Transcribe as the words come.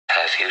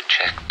Have you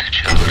checked the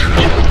children?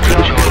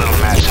 You're a little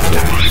mad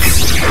sometimes.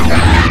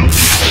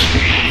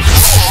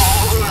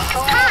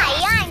 Hi,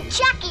 I'm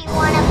Chucky.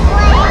 Wanna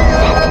play?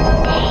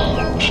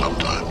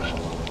 Sometimes.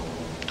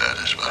 That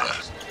is better.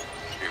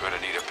 You're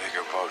gonna need a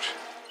bigger boat.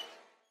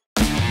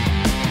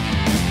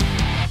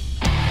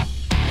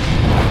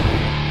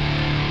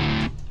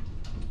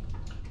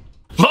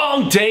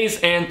 Long days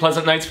and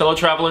pleasant nights, fellow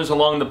travelers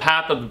along the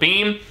path of the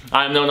beam.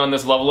 I'm known on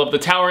this level of the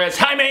tower as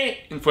Jaime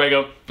in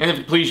Fuego. And if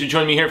you please, you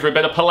join me here for a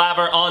bit of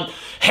palaver on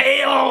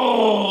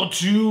Hail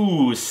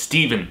to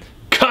Stephen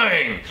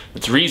Cain.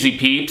 It's Reezy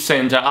peeps,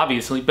 and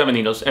obviously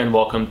Bienvenidos, and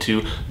welcome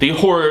to the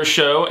horror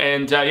show.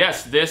 And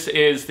yes, this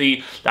is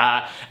the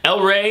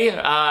El Rey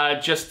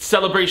just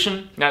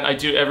celebration that I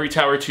do every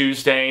Tower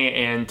Tuesday,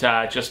 and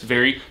just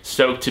very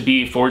stoked to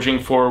be forging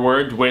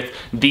forward with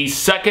the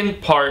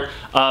second part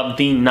of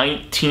the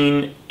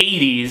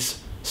 1980s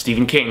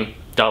Stephen King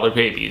Dollar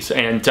Babies.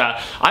 And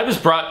I was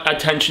brought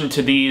attention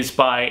to these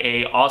by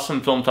a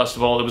awesome film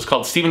festival. It was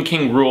called Stephen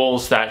King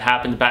Rules, that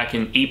happened back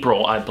in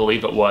April, I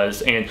believe it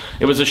was, and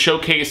it was a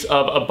showcase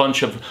of a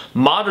bunch of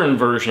modern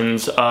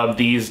versions of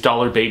these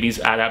Dollar Babies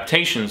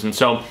adaptations. And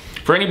so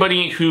for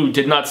anybody who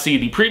did not see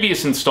the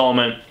previous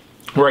installment,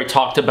 where I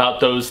talked about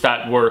those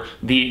that were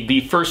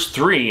the first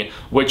three,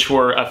 which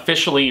were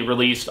officially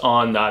released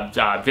on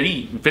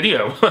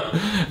video,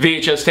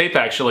 VHS tape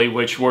actually,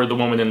 which were The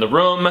Woman in the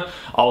Room,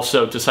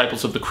 also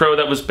Disciples of the Crow,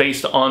 that was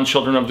based on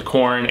Children of the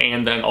Corn,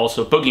 and then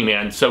also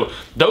Boogeyman. So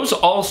those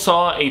all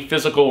saw a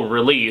physical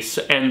release,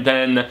 and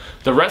then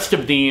the rest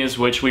of these,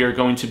 which we are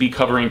going to be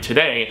covering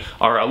today,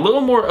 are a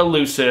little more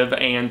elusive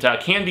and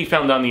can be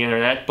found on the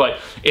internet, but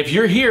if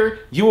you're here,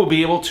 you will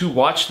be able to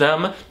watch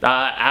them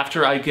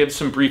after I give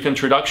some brief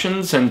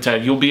introductions, and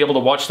you'll be able to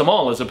watch them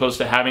all, as opposed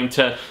to having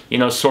to, you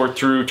know, sort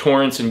through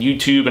torrents and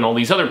YouTube and all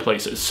these other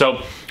places.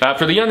 So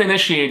for the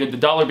uninitiated, the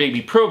Dollar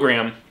Baby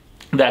program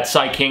that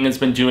Sai King has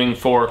been doing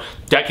for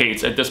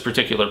decades at this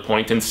particular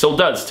point, and still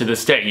does to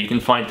this day. You can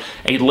find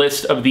a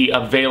list of the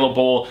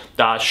available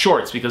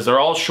shorts, because they're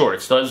all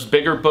shorts. Those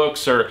bigger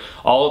books are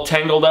all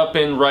tangled up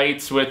in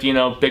rights with, you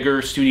know,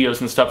 bigger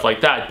studios and stuff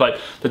like that. But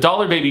the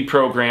Dollar Baby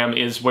program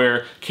is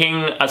where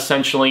King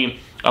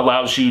essentially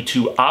allows you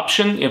to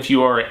option, if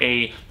you are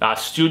a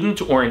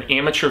student or an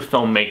amateur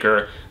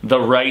filmmaker, the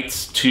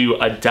rights to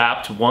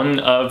adapt one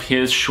of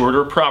his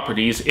shorter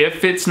properties,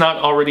 if it's not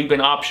already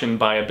been optioned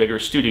by a bigger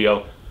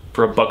studio,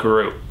 for a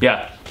buckaroo.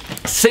 Yeah.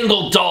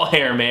 Single doll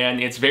hair, man.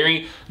 It's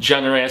very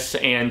generous,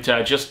 and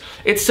just,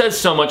 it says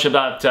so much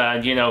about,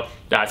 you know,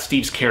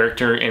 Steve's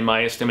character, in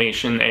my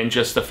estimation, and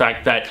just the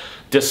fact that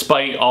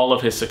despite all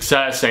of his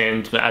success,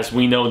 and as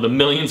we know, the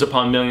millions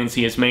upon millions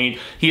he has made,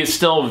 he is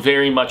still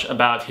very much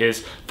about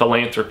his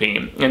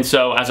philanthropy. And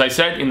so, as I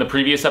said in the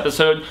previous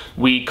episode,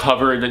 we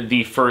covered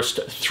the first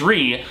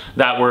three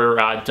that were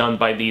done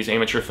by these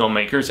amateur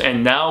filmmakers,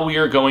 and now we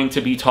are going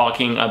to be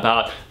talking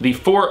about the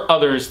four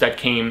others that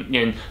came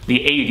in the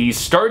 80s,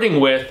 starting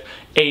with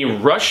a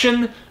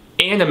Russian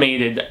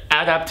animated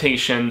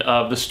adaptation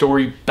of the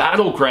story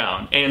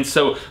Battleground. And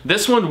so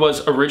this one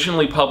was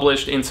originally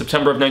published in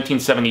September of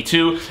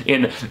 1972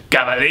 in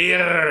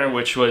Cavalier,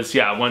 which was,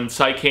 yeah, when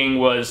Sai King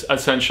was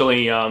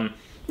essentially,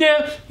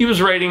 yeah, he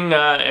was writing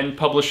and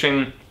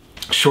publishing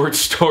short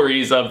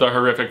stories of the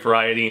horrific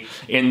variety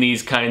in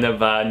these kind of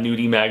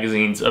nudie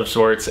magazines of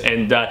sorts,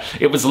 and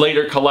it was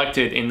later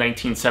collected in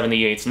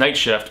 1978's Night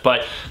Shift.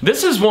 But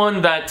this is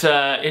one that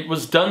it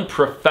was done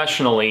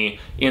professionally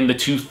in the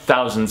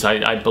 2000s,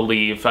 I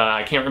believe.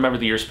 I can't remember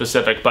the year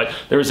specific, but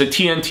there was a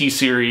TNT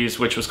series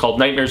which was called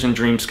Nightmares and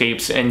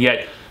Dreamscapes, and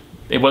yet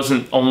it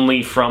wasn't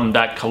only from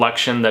that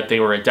collection that they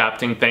were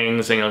adapting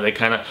things. You know, they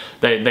kind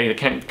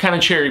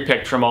of cherry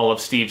picked from all of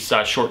Steve's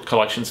short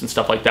collections and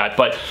stuff like that.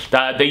 But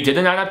they did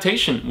an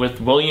adaptation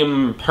with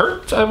William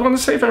Hurt, I want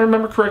to say, if I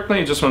remember correctly.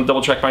 I just want to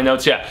double check my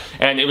notes. Yeah,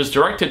 and it was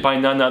directed by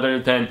none other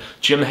than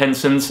Jim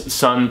Henson's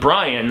son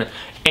Brian,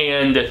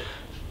 and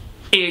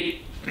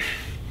it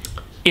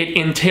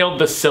entailed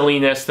the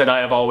silliness that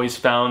I have always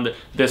found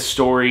this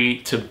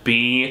story to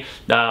be.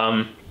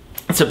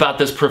 It's about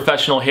this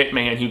professional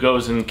hitman who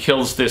goes and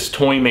kills this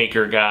toy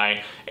maker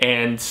guy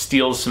and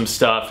steals some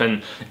stuff,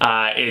 and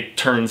it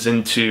turns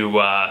into,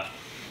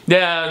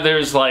 yeah,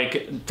 there's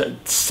like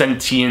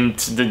sentient,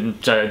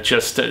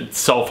 just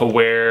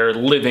self-aware,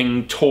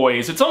 living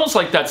toys. It's almost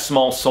like that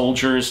Small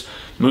Soldiers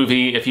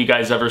movie, if you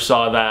guys ever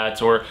saw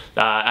that, or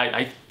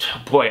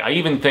boy, I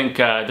even think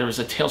there was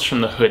a Tales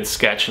from the Hood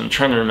sketch. I'm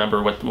trying to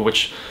remember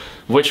which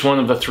one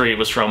of the three it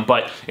was from,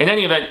 but in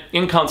any event,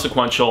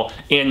 inconsequential.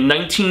 In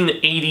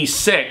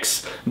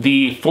 1986,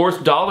 the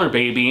fourth Dollar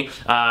Baby,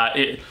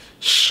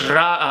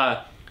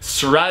 Srazheny?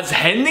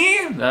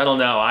 I don't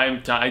know.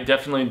 I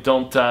definitely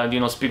don't, you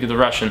know, speak of the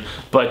Russian.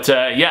 But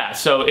yeah,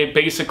 so it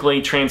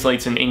basically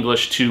translates in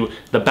English to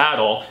The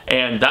Battle,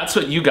 and that's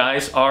what you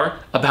guys are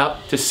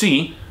about to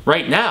see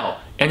right now.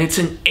 And it's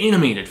in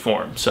animated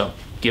form, so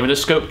give it a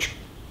scotch.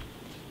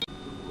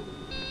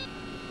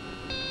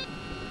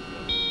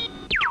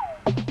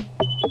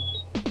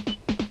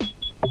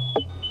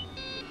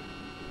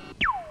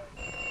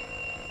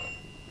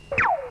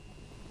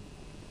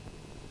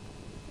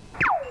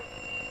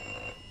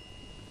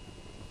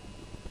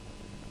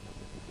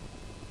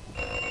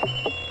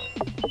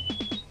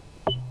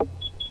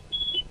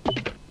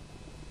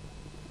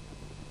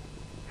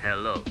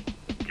 Hello,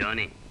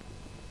 Johnny.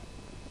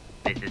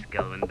 This is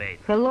Kelvin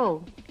Bates.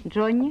 Hello,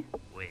 Джонни.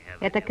 We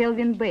have Это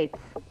Келвин Бейтс.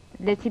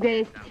 Для тебя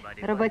есть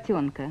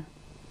работенка.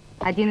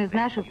 Один из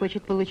наших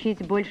хочет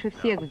получить больше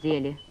всех в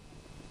деле.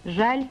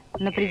 Жаль,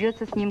 но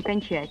придется с ним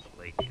кончать.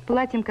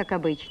 Платим, как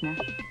обычно.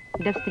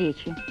 До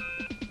встречи.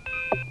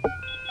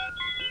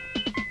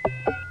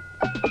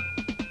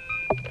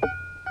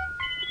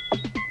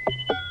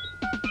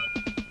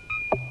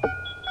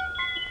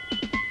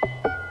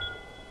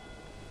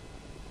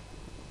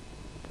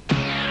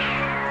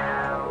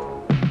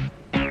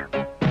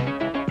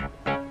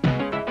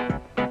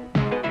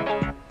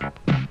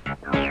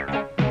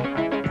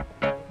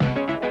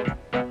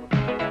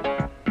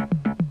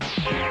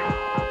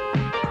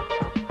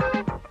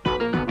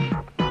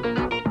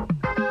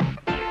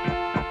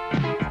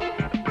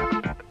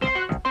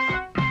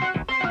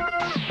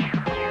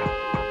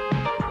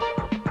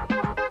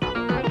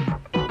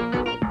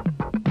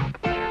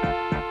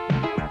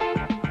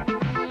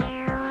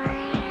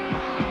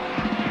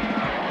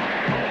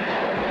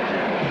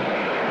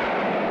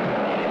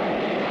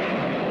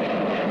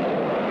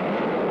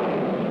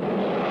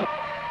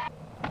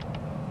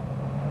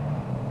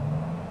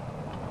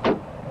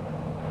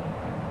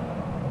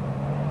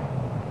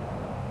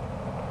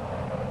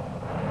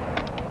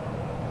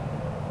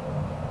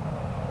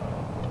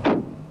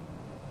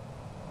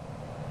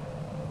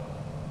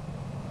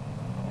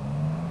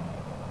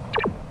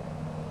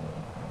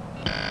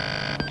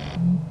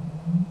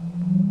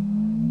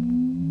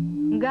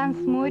 Ганс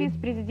Моррис,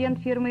 президент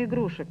фирмы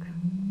игрушек.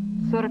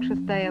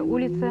 46-я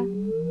улица.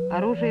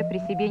 Оружие при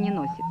себе не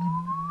носит.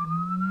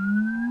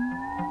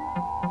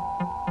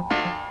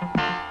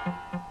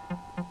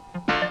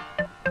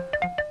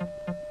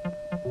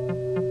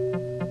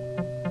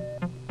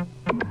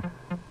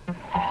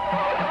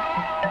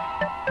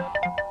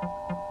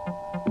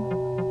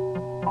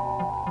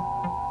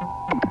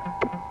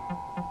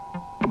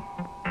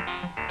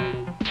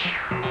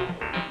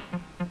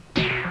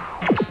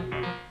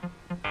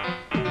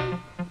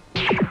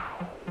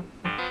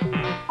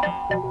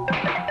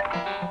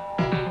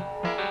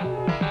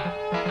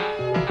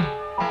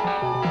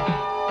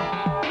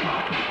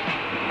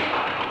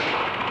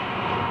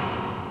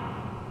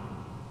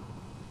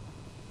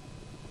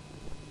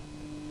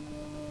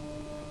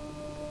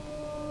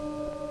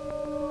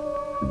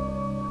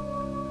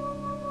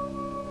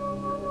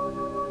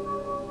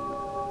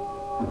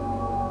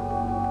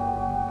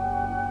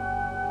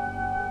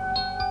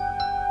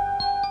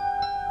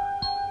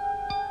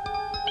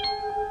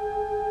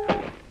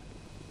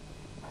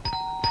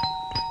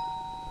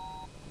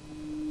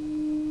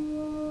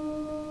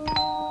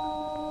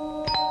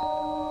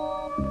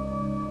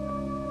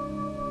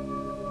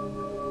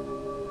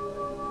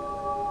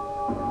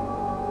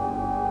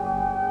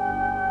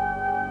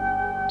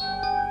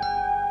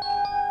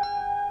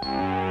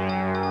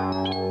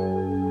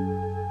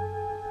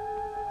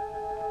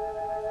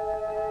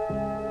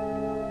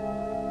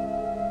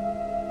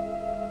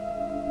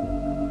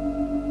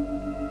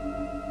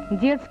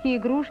 Детские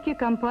игрушки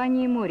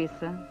компании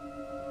Морриса.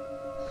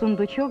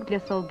 Сундучок для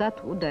солдат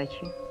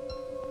удачи.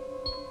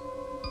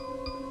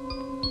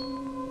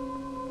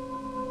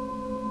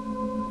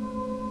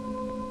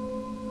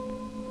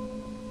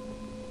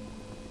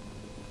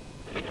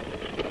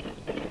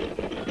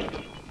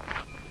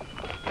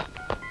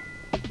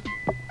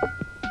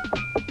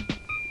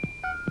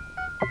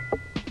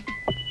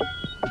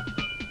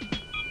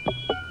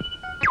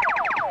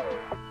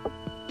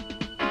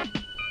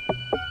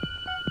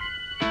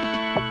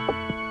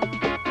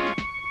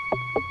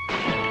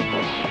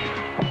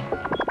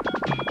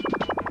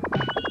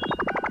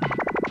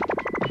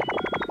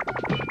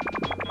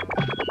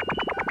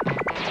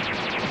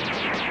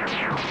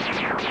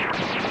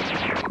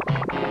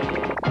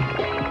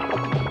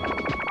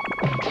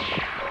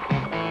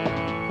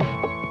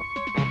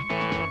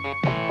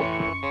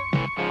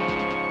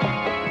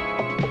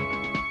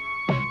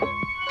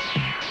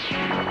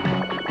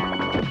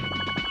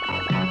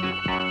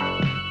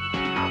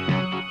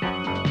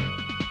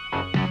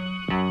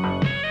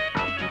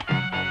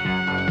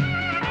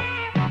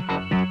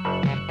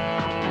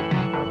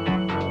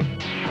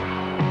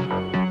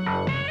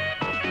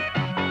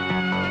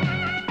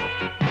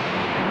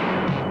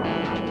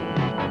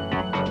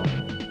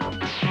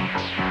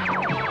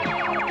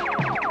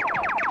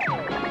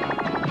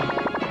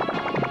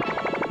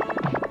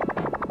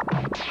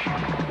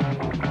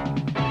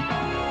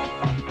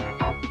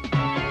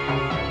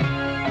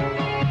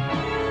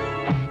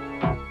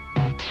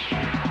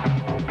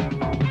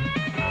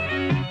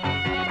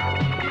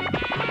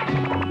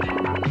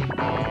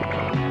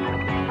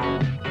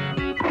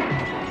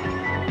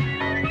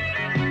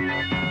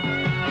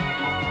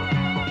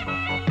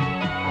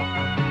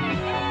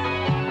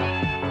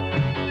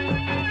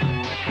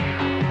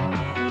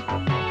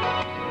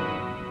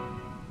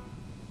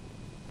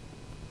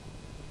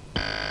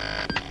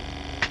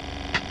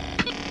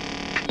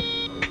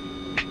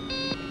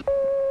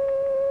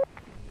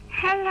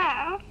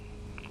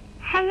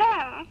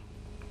 Hello.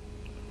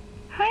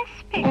 Who is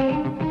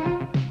speaking?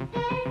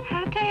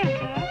 How do you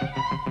do?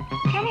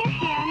 Can you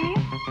hear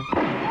me?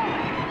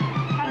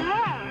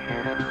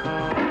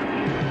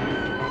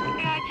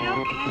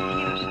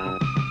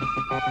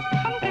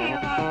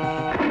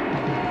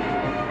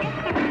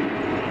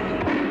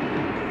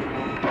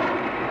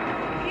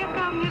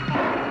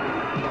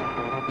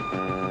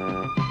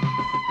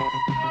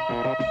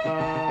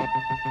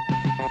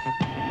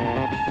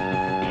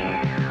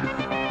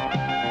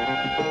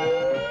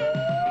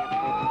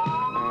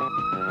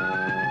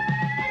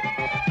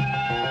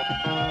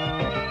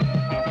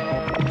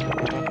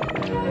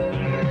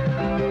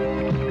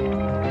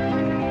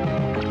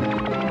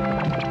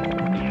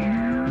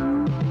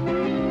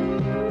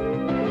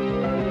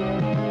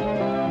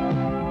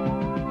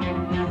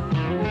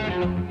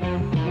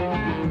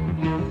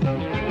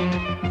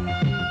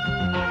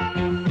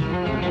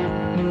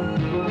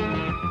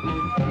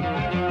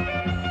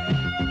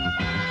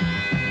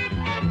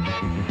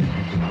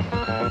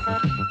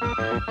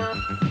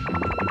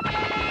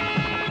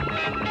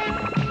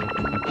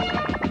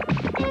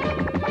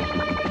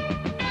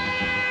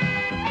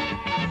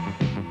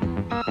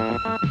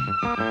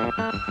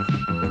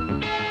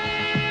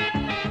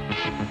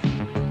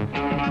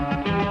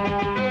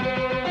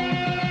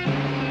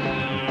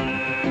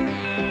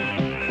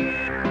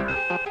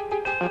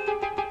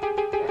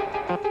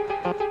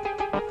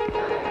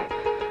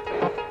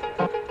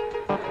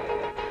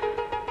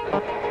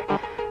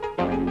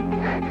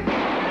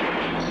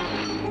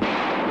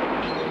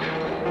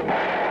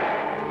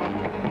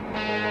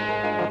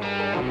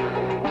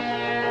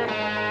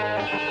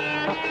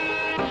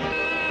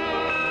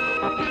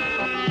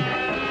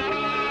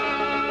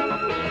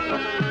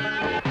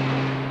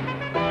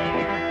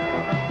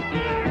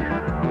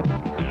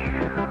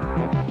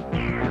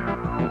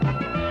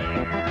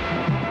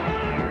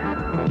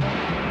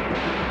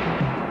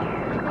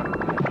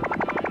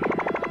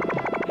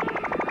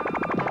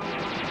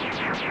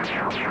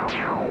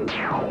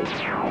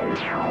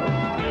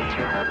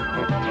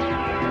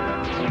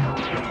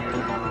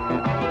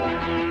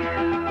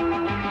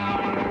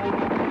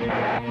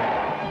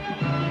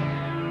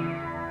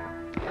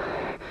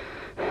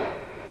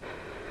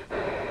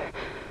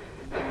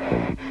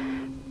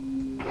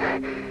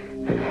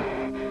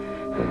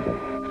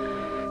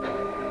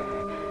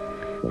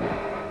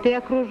 Ты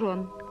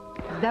окружен.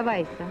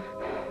 Сдавайся.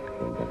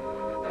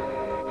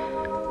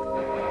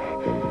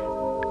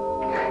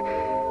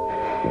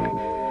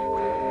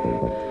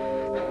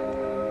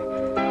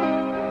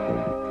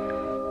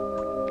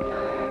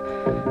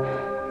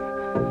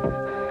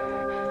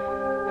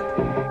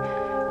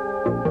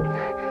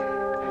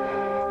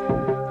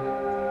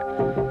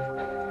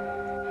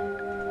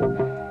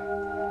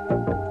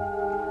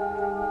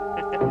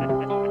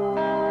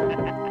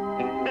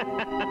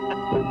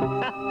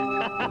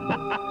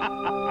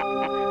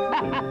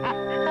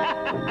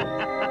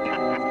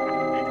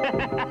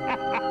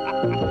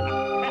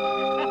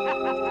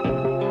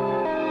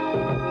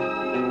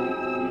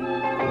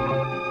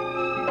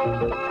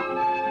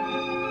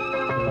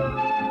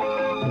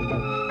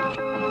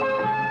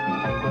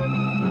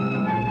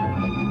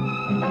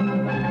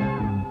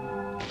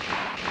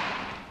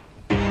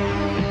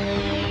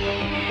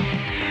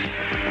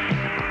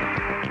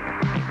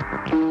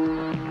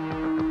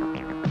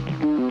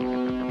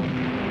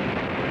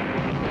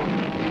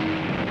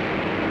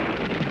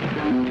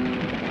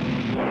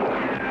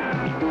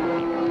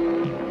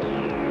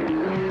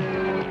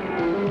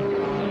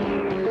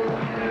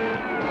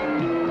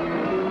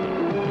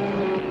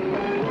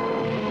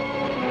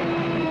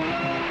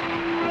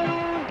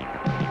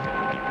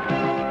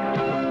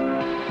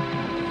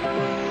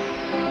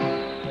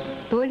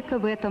 Только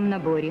в этом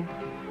наборе.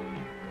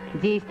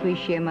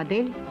 Действующая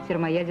модель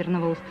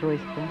термоядерного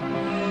устройства.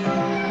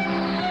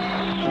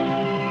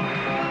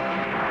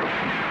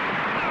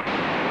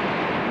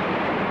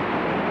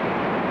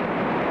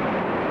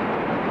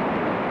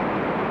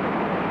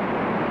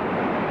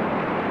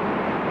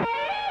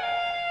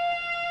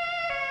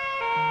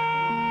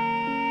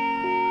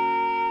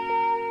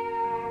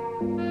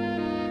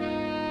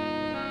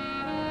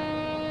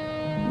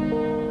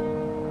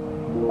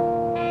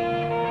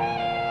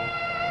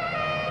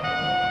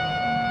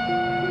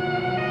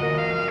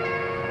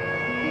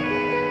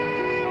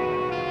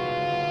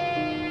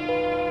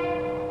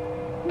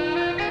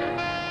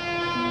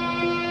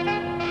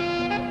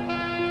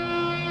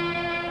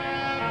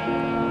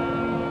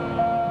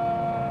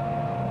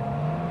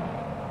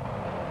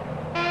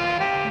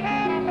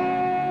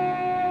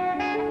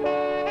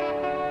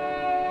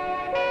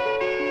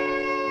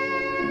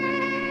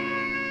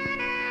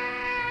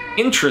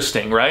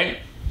 Interesting, right?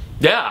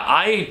 Yeah,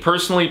 I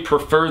personally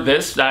prefer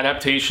this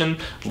adaptation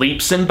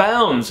leaps and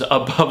bounds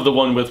above the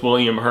one with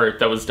William Hurt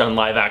that was done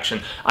live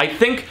action. I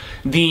think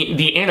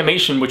the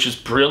animation, which is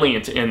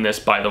brilliant in this,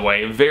 by the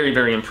way, very,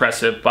 very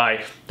impressive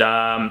by,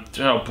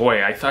 oh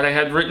boy, I thought I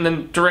had written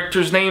the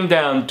director's name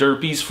down,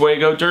 Derpy's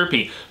Fuego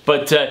Derpy.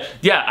 But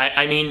yeah,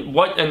 I mean,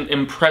 what an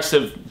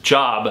impressive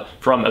job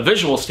from a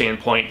visual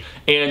standpoint.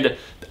 And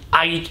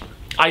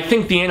I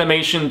think the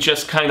animation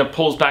just kind of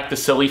pulls back the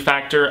silly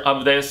factor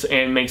of this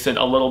and makes it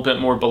a little bit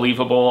more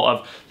believable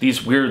of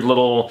these weird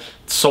little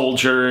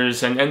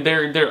soldiers, and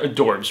they're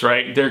adorbs,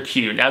 right? They're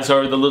cute, as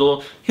are the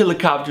little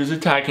helicopters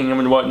attacking them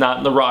and whatnot,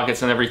 and the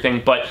rockets and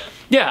everything. But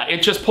yeah,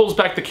 it just pulls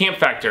back the camp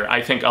factor,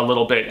 I think, a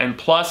little bit. And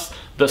plus,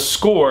 the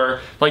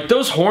score, like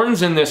those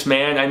horns in this,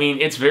 man, I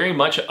mean, it's very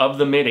much of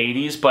the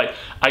mid-80s, but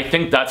I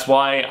think that's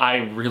why I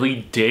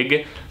really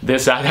dig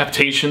this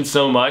adaptation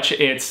so much.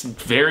 It's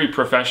very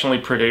professionally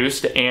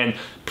produced and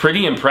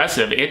pretty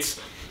impressive. It's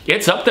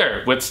up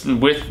there with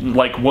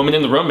like Woman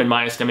in the Room, in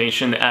my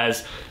estimation,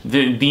 as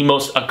the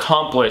most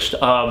accomplished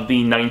of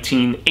the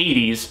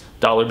 1980s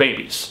dollar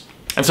babies.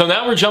 And so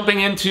now we're jumping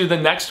into the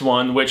next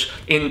one, which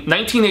in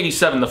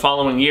 1987, the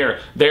following year,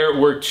 there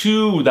were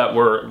two that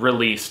were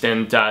released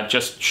and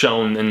just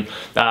shown and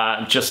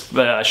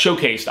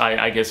showcased,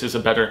 I guess is a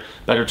better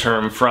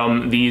term,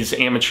 from these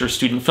amateur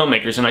student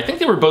filmmakers. And I think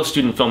they were both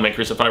student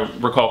filmmakers, if I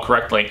recall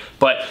correctly.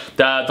 But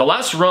the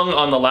last rung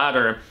on the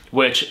ladder,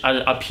 which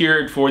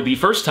appeared for the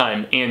first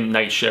time in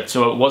Night Shift,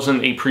 so it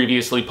wasn't a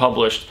previously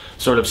published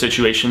sort of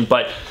situation.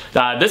 But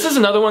this is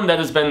another one that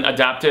has been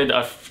adapted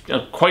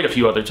quite a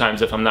few other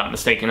times, if I'm not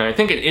mistaken, and I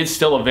think it is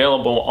still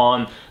available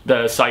on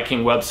the Sai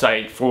King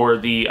website for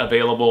the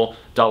available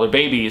dollar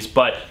babies.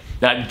 But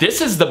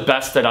this is the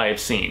best that I have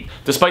seen,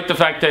 despite the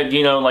fact that,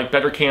 you know, like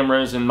better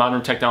cameras and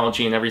modern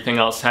technology and everything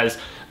else has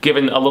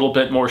given a little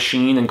bit more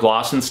sheen and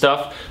gloss and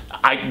stuff.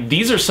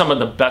 These are some of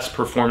the best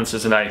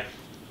performances that I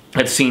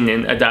have seen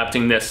in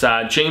adapting this.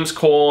 James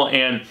Cole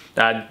and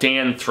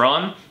Dan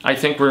Thron, I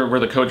think, were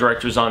the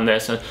co-directors on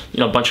this, and you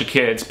know, a bunch of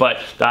kids. But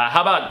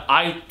how about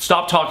I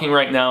stop talking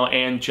right now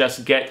and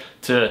just get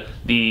to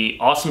the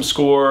awesome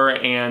score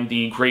and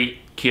the great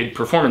kid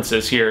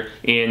performances here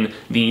in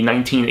the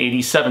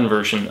 1987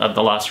 version of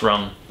The Last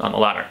Rung on the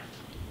Ladder.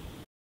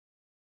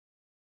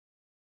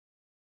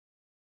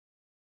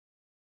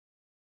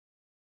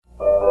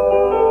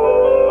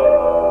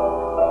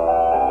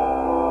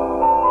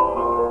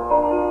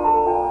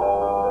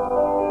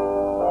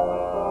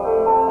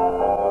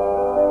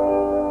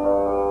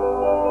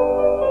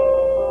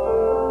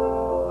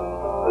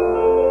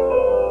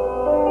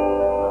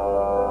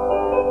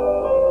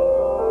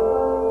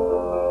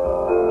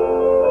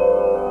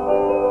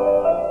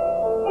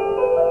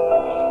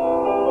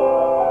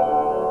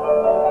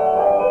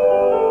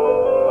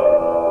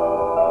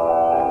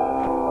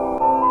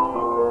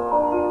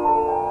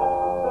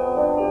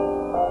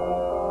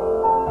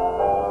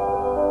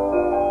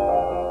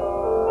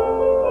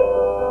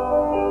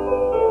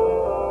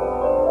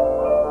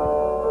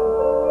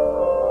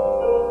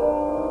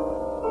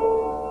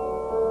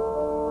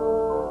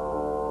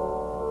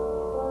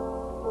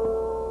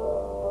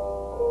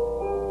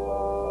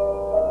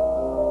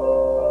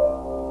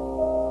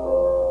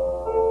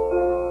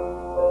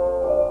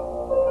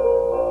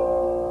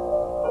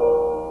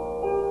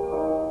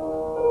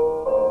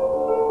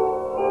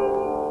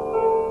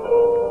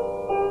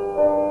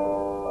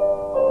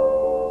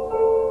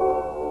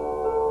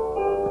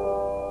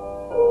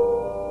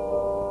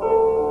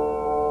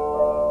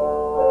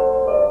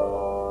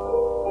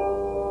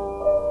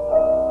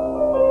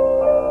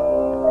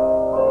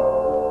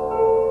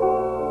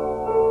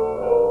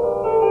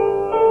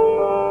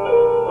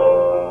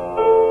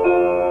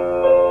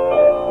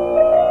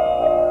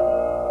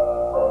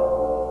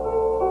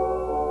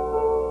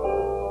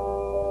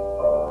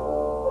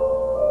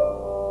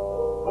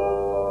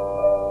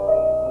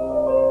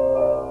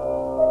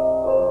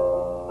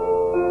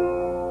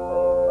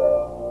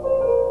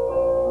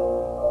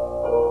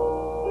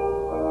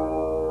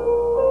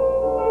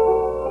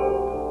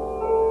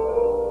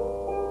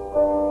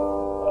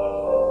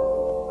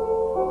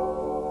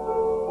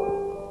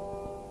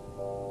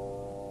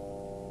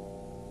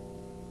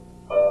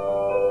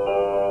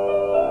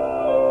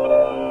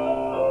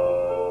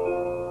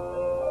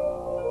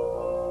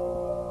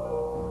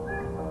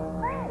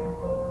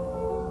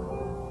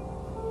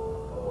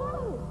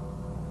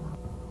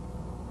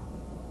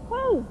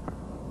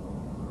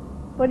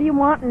 What do you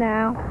want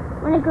now?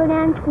 Want to go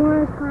down to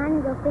Warner's pond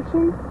and go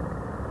fishing?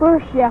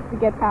 First, you have to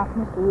get past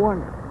Mr.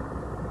 Warner.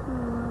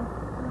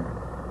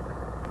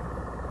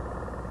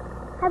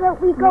 How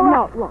about we go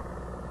No, up? look.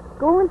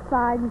 Go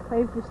inside and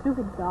play with your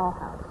stupid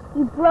dollhouse.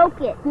 You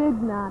broke it.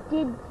 Did not.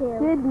 Did too.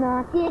 Did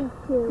not. Did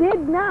too.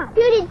 Did not.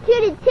 Did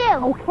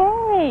too.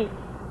 Okay.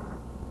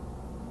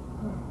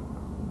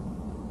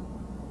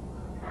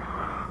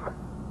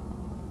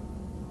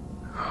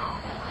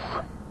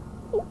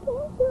 You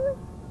can't do it.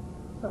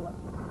 Philip.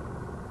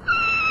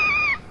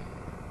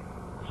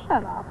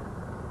 Shut up.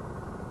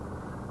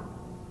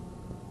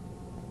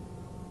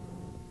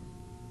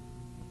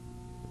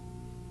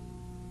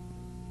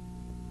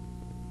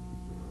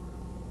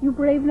 You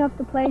brave enough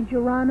to play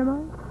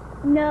Geronimo?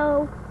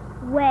 No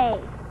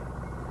way.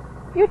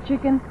 You're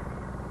chicken.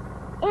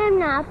 I'm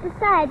not.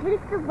 Besides, what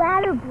if the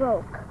ladder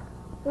broke?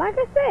 Like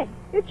I said,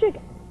 you're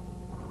chicken.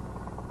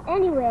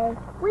 Anyway,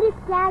 what if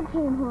Dad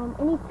came home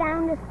and he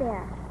found us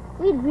there?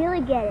 We'd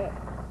really get it.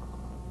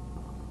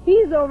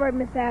 He's over at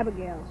Miss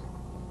Abigail's.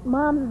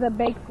 Mom's at the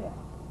bake sale.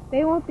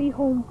 They won't be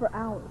home for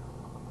hours.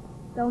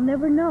 They'll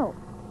never know,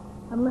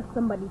 unless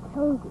somebody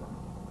tells you.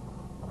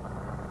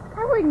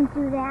 I wouldn't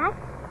do that.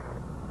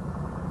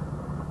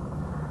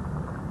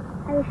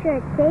 Are you sure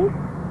it's safe?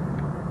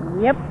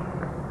 Yep.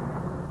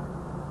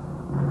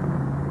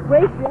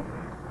 Brace you.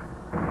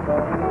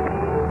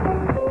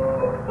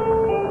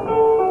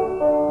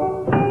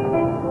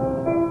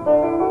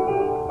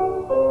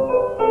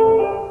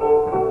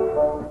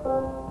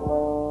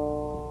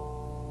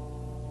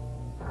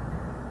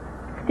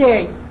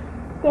 Stairs.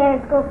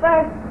 Stairs go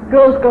first.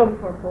 Girls go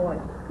before boys.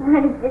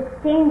 Not if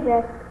it's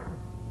dangerous.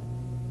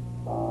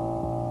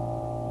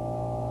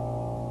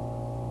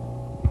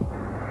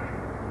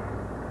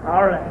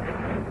 All right.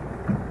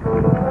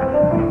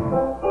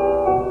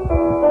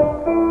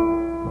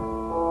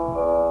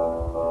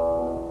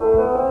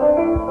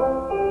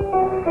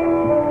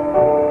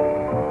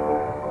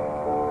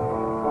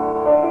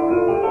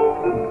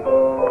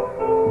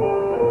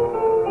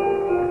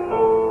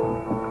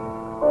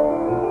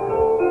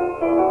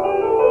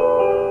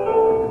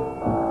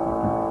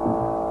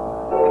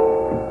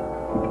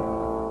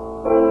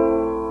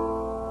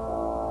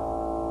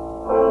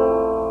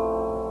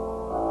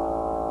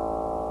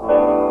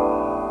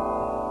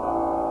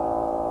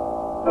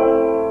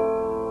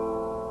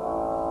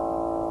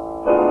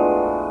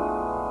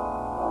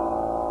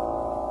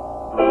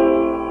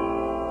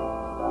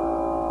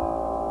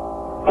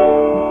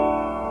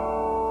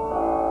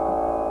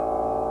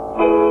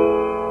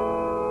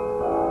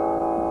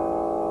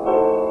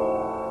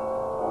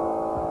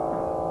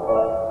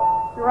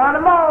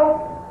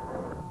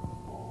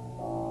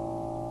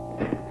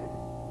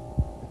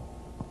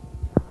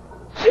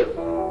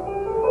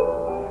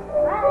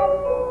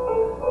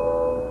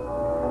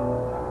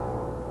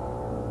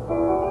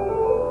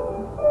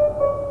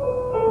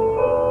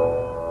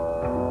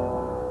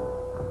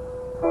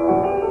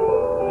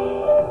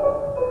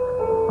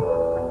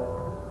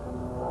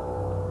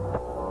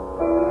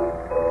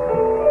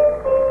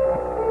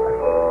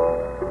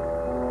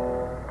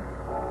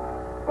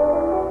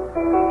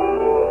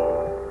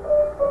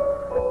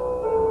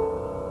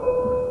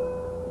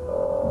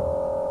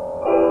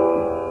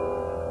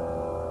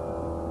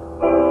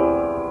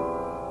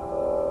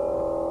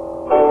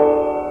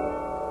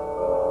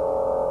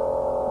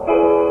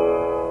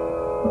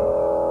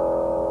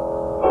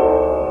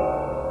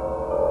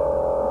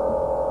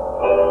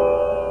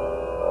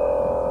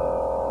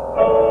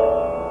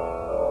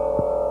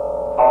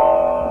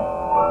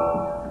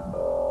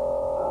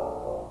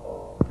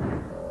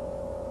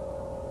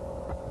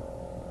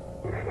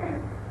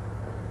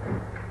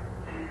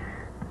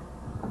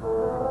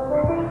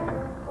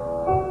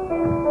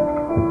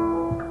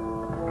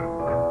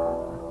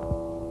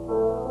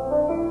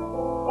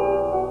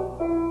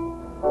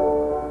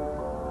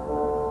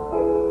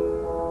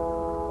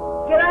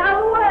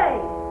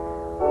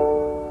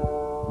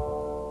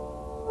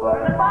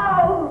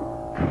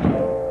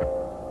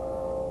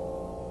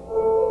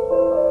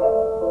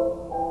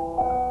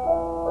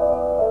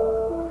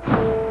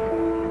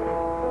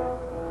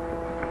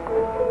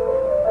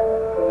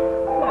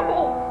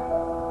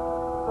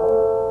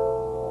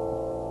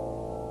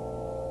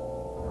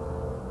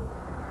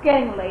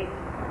 Getting late.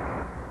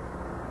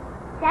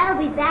 Dad'll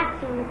be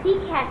back soon if he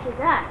catches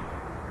us.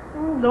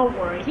 Oh, don't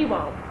worry, he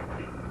won't.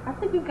 I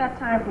think we've got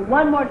time for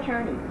one more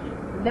turn each.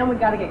 And then we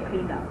gotta get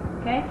cleaned up,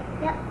 okay?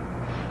 Yep.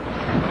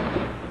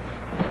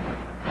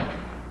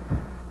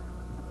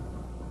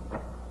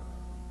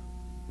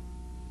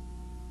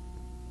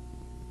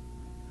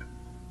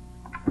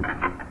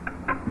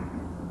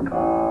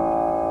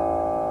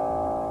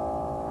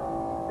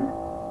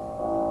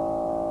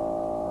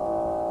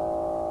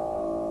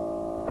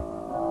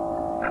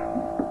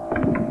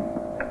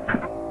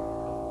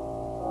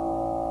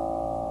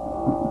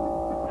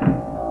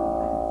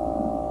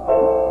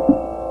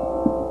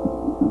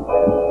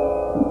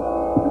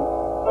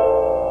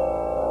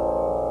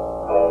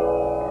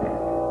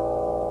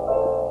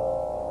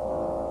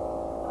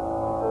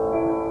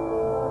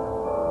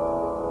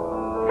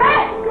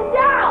 Hey, good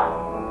job!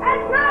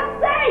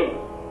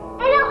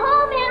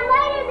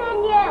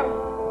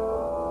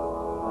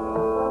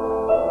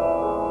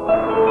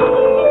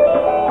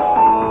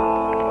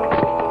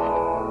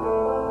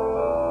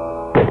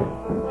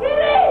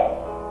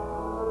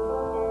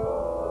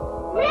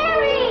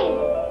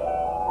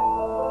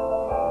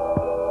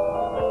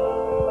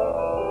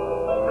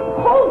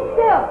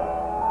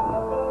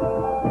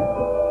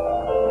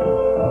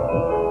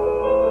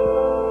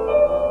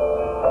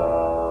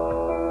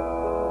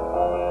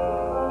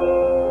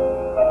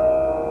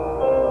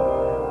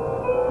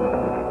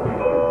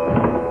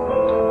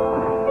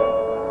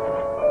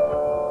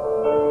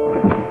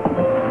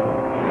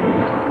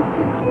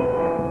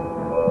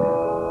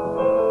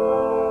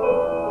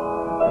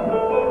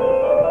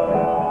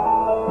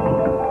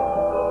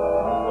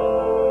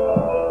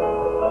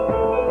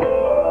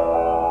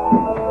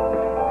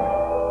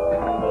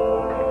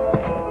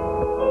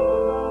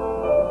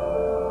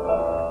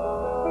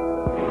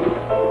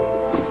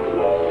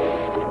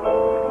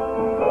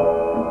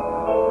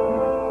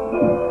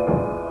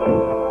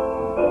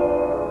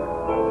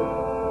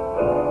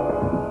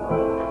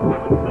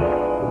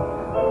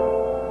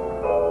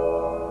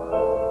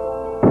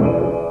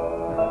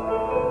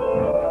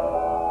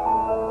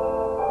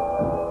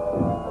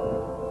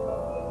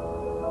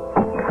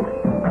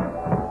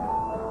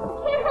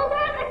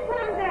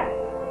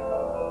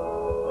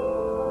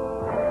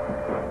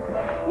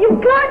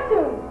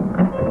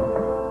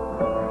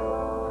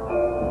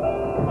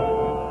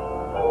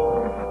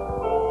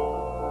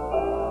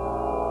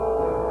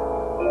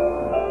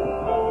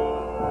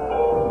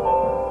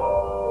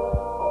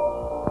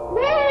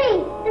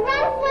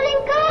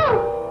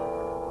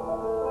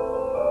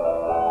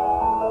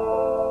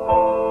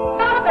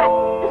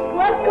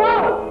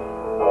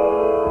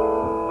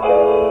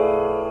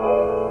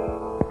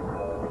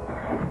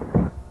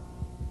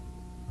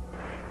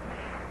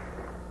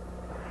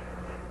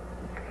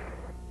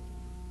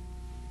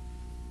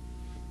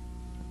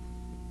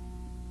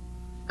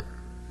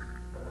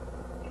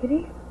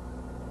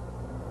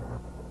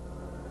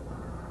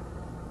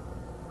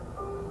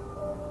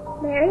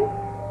 Mary?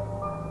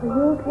 Are you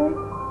okay?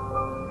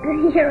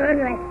 You're on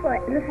my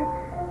foot.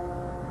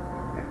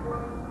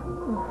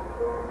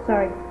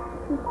 Sorry.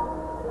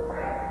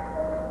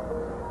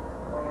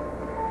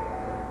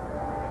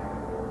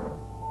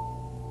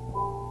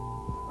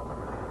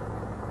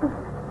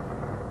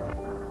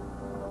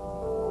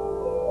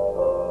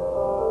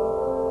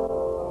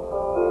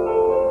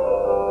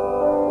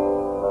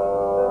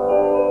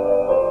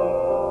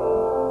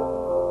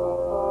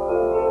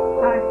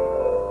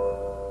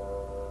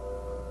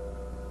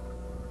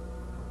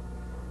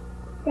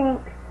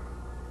 Thanks.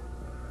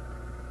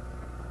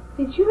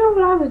 Did you know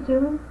what I was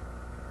doing?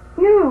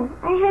 No,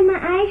 I had my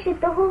eyes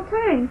shut the whole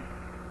time.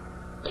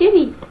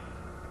 Kitty,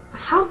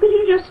 how could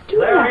you just do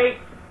Larry,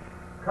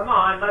 come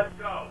on, let's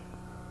go.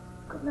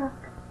 Good luck.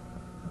 that?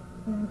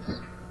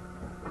 Thanks.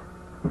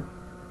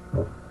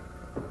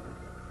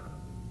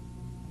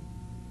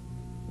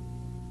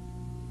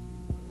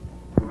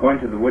 We're going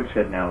to the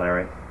woodshed now,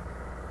 Larry.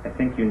 I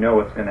think you know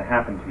what's going to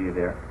happen to you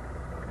there.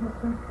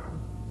 Okay.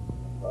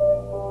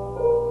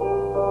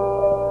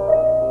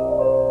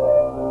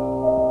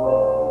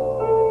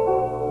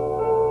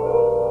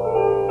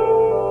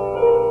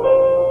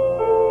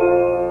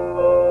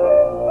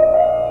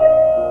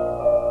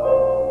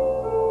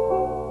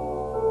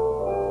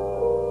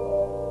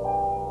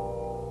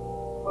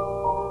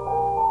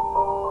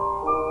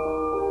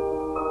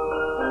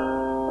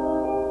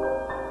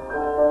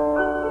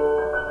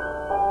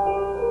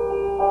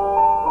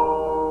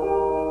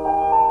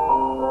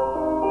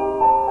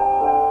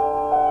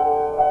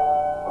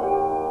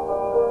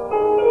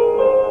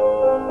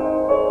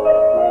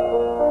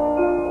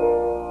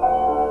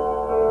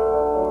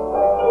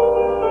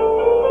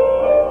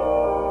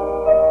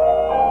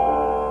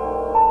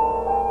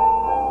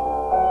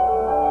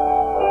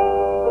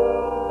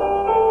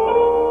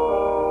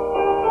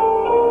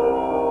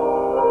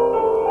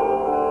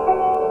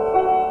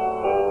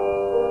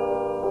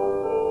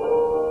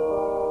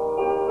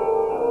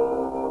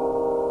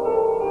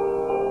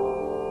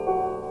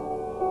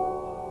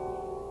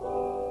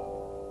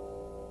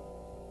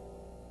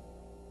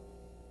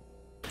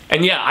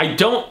 And yeah, I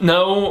don't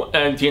know,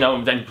 and you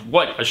know, then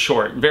what a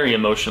short, very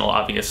emotional,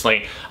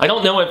 obviously. I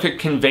don't know if it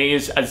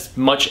conveys as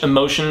much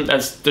emotion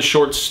as the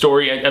short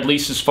story, at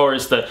least as far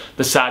as the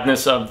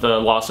sadness of the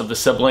loss of the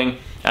sibling,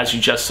 as you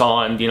just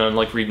saw, and you know,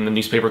 like reading the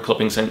newspaper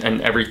clippings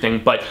and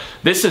everything. But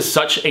this is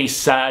such a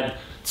sad,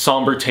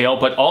 somber tale,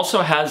 but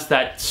also has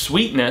that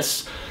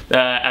sweetness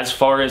as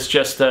far as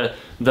just the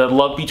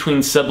love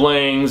between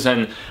siblings.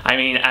 And I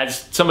mean,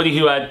 as somebody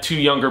who had two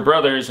younger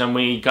brothers and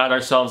we got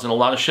ourselves in a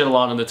lot of shit a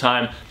lot of the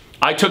time,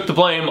 I took the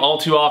blame all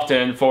too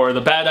often for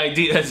the bad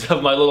ideas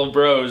of my little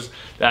bros.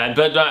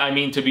 But I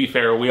mean, to be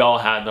fair, we all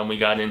had them. We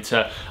got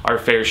into our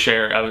fair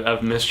share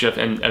of mischief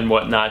and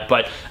whatnot.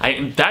 But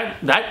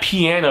that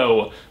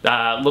piano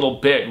little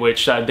bit,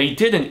 which they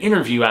did an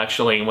interview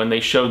actually when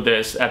they showed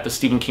this at the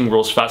Stephen King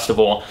Rules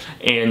Festival.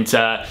 And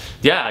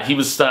yeah, he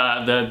was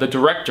the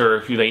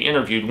director who they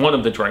interviewed, one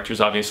of the directors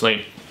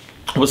obviously,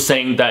 was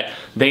saying that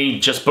they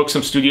just booked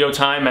some studio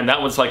time, and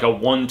that was like a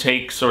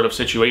one-take sort of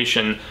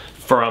situation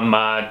from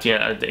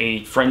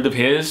a friend of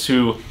his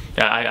who,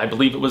 I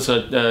believe it was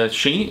a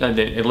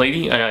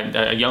lady,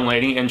 a young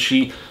lady, and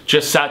she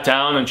just sat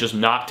down and just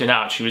knocked it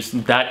out. She was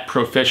that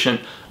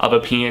proficient of a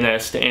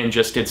pianist and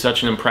just did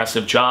such an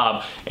impressive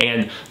job.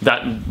 And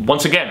that,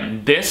 once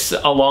again, this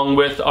along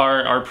with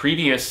our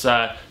previous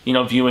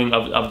viewing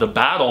of the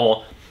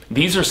battle,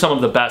 these are some of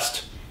the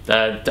best.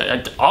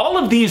 All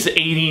of these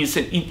 80s,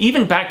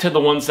 even back to the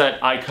ones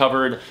that I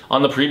covered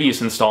on the previous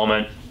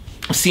installment,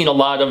 I've seen a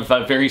lot of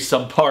very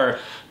subpar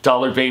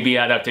Dollar Baby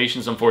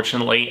adaptations,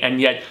 unfortunately,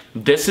 and yet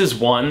this is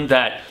one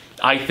that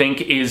I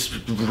think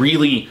is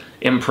really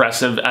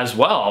impressive as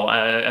well,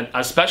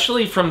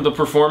 especially from the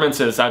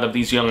performances out of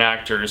these young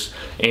actors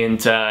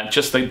and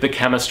just the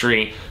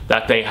chemistry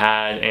that they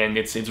had, and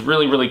it's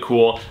really, really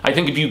cool. I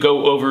think if you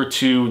go over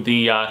to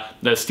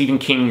the Stephen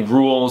King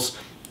Rules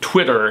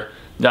Twitter,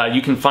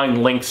 you can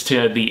find links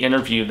to the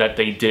interview that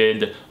they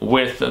did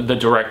with the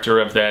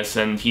director of this,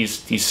 and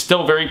he's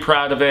still very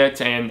proud of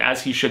it, and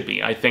as he should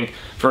be. I think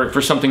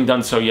for something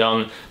done so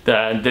young,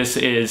 this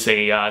is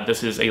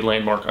a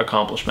landmark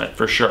accomplishment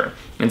for sure.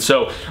 And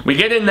so we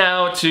get in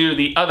now to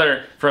the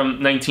other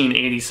from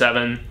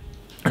 1987.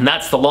 And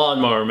that's The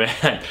Lawnmower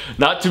Man.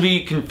 Not to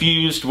be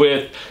confused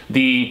with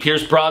the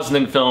Pierce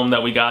Brosnan film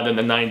that we got in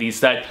the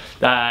 90s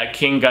that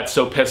King got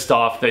so pissed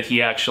off that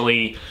he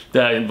actually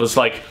was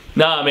like,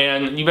 nah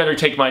man, you better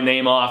take my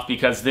name off,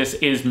 because this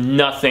is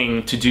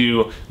nothing to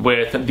do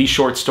with the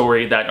short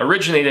story that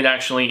originated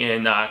actually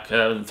in,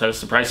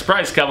 surprise,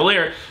 surprise,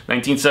 Cavalier,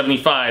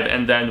 1975,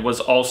 and then was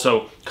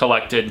also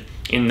collected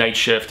in Night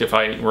Shift, if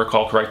I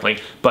recall correctly.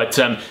 But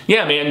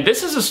yeah man,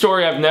 this is a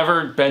story I've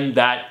never been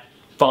that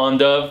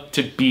fond of,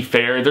 to be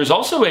fair. There's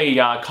also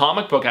a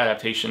comic book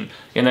adaptation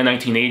in the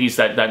 1980s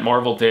that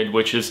Marvel did,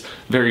 which is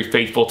very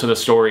faithful to the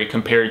story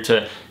compared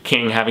to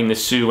King having to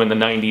sue in the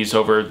 90s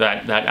over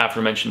that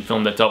aforementioned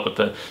film that dealt with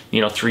the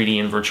 3D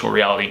and virtual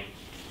reality.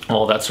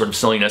 all that sort of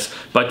silliness.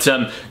 But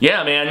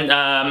yeah,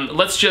 man,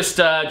 let's just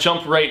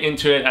jump right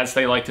into it, as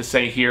they like to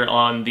say here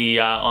on the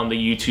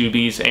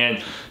YouTubies,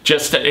 and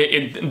just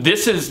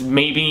this is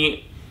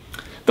maybe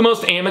the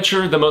most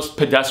amateur, the most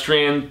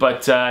pedestrian,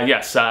 but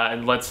yes,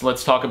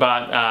 let's talk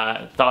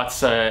about thoughts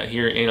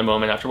here in a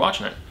moment after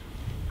watching it.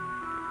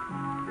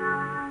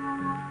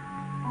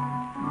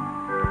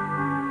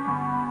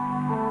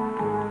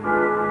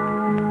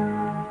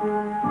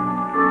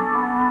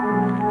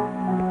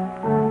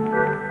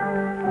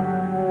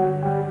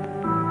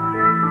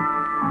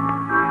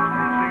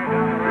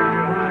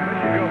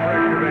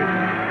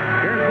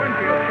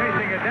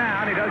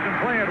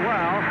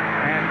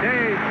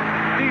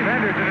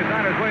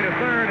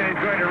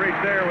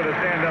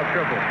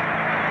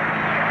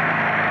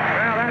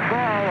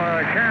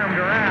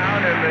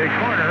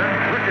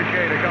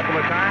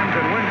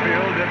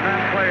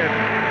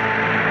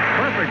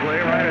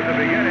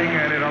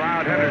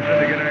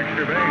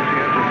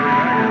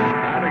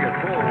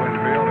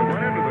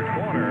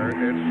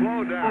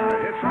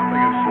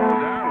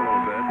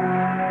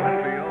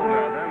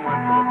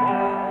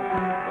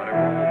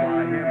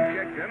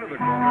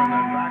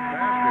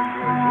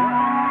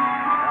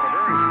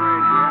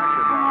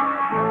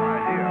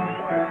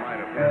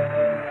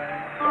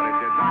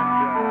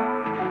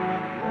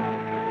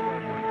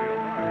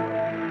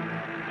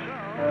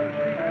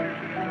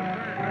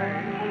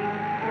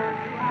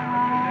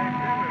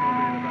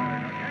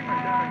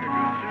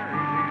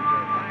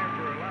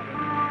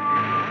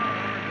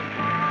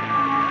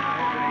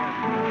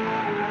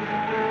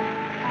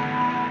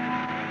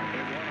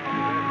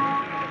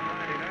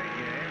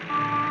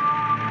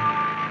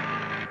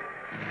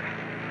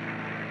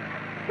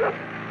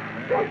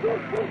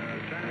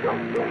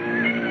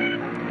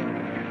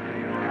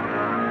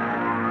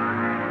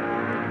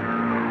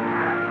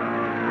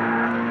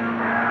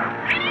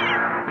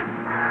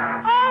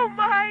 Oh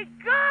my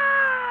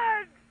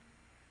God!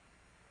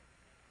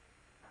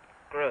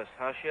 Chris,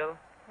 huh, Sheila?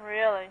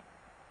 Really?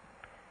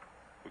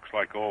 Looks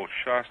like old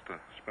Shasta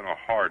spent a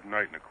hard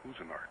night in a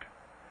Cuisinart.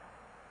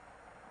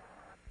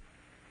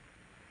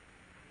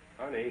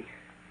 Honey,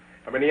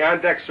 I'm in the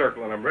on-deck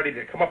circle and I'm ready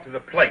to come up to the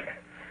plate.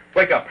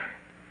 Wake up.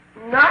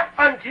 Not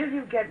until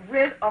you get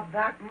rid of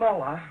that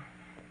mower.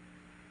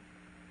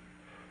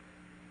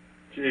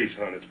 Jeez,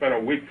 hon, it's been a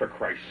week for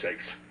Christ's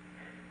sakes.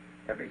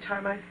 Every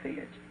time I see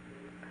it,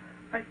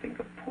 I think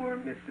of poor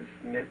Mrs.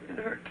 Smith and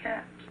her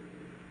cat.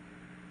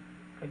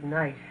 Good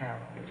night,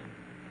 Harold.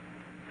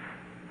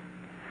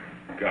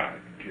 God,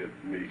 give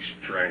me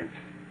strength.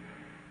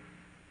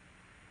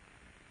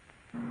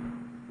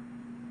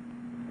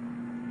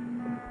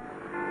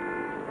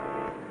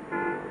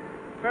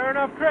 Fair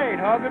enough trade,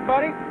 huh, good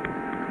buddy?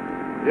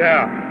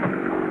 Yeah,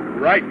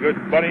 right,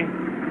 good buddy.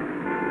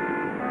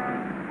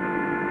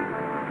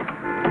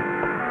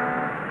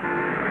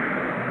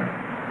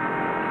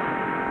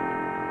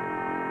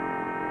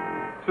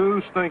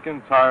 Two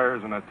stinking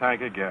tires and a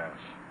tank of gas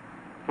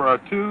for a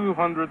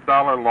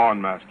 $200 lawn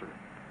master.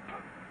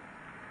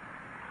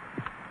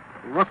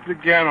 Looked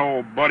again,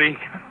 old buddy.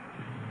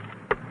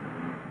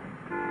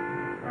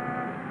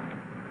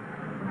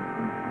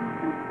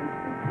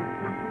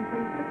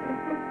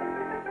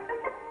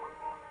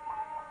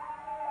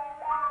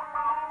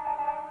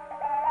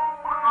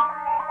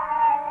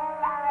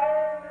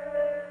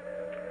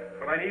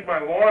 But I need my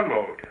lawn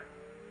mowed.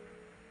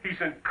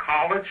 He's in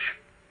college?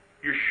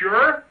 You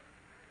sure?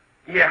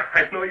 Yeah,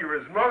 I know you're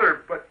his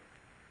mother, but...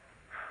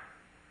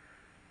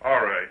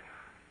 All right.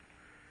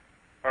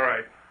 All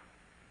right.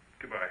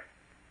 Goodbye.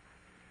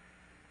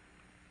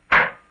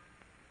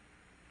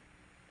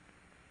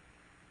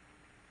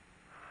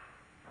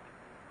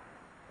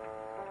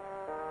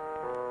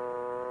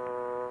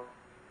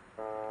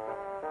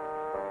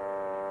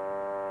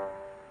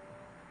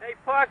 Hey,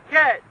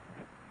 Parquet,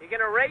 you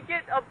gonna rake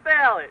it or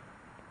bale it?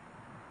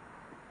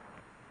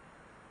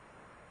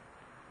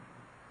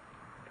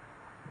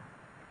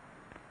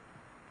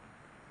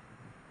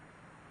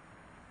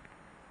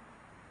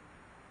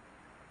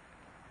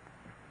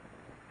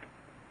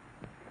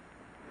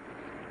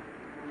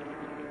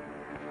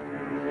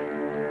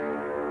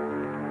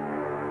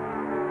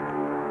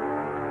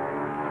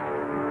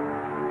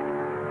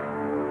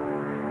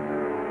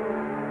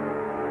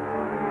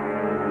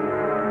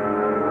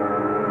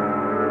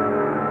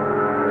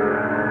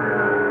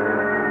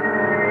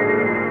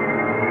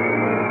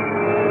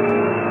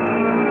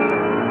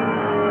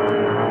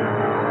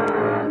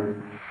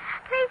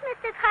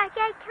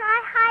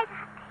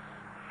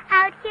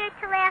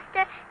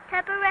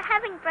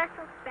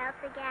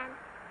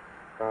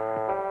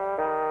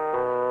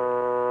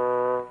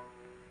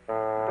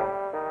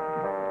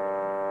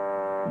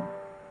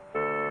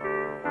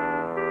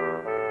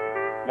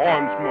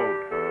 Lawns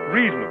mowed.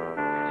 Reasonable.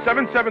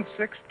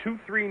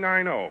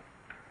 776-2390.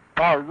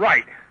 All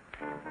right.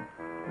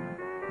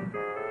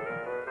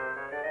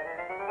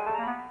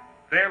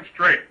 Damn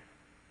straight.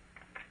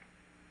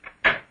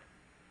 Karis.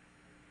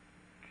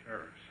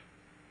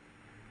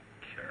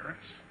 Karis?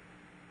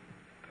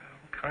 What the hell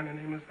kind of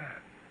name is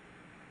that?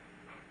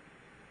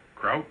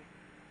 Kraut?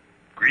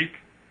 Greek?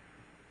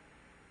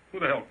 Who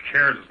the hell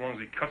cares as long as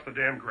he cuts the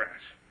damn grass?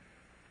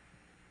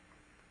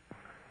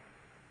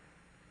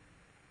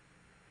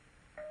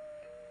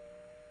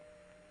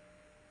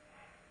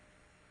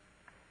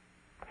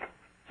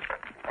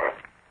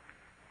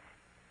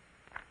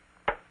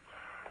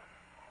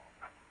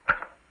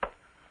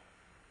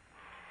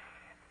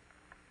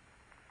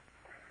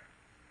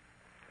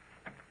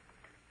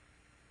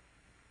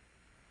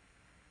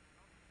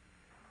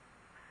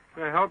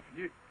 Can I help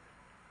you?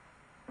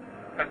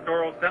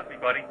 Pastoral sent me,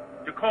 buddy.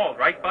 You called,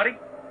 right, buddy?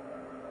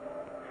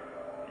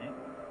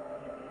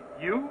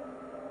 You?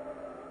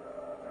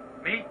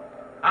 Me?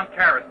 I'm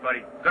Karras,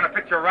 buddy. Gonna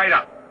fix you right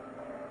up.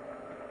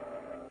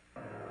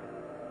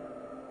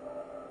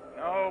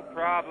 No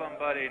problem,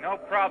 buddy. No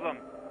problem.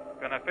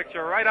 Gonna fix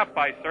you right up,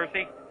 by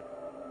Cersei.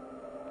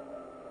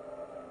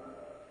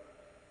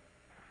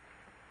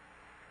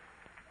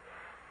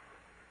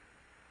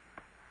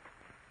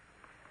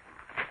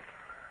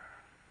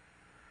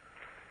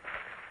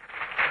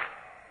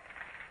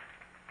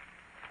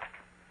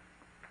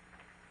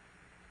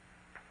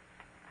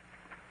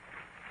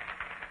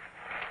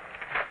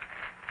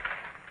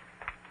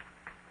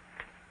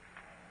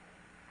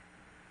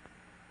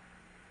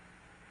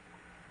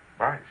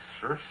 By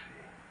Cersei.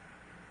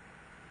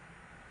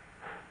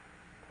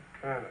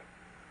 Okay.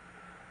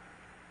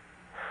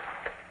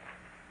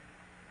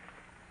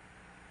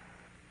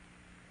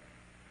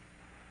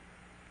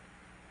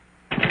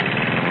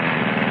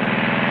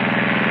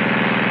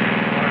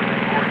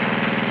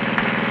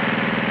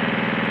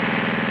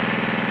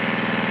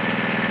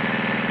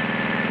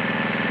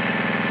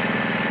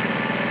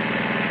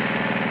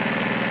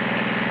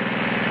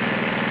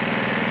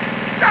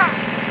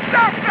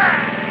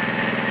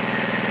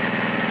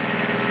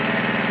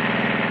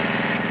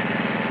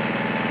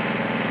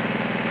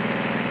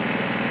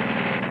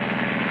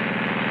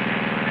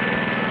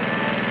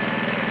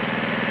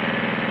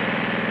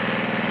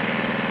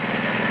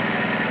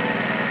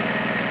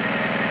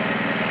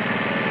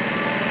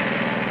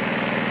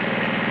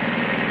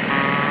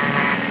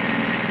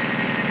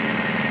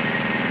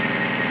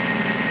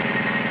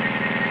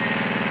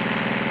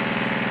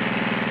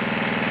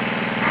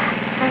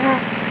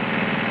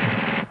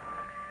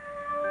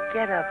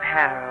 Get up,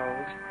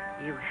 Harold,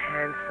 you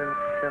handsome,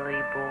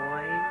 silly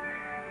boy.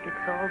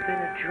 It's all been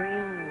a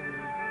dream.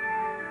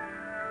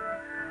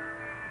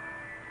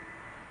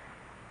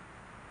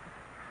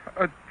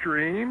 A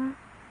dream?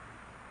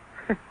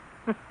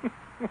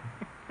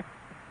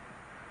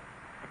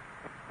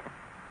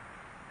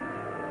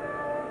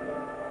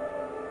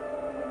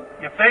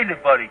 You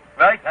fainted, buddy,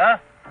 right, huh?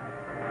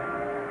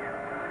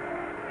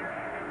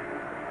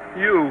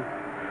 You.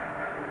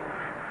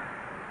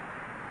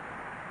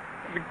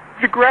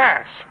 The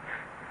grass.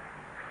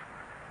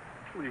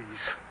 Please.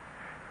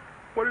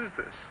 What is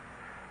this?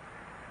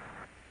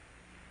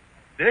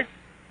 This?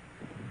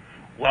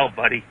 Well,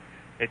 buddy,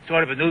 it's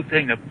sort of a new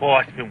thing the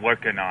boss been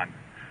working on.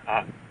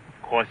 Of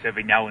course,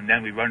 every now and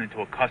then we run into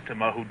a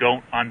customer who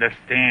don't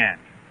understand.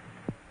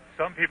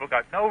 Some people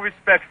got no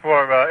respect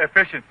for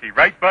efficiency,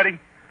 right, buddy?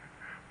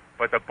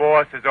 But the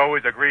boss is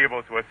always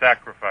agreeable to a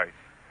sacrifice.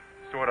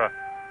 Sort of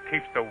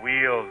keeps the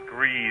wheels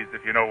greased,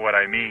 if you know what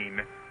I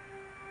mean.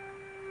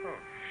 Oh,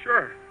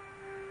 sure.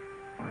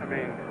 I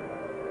mean,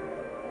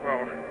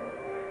 well,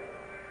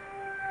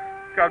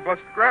 God bless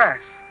the grass.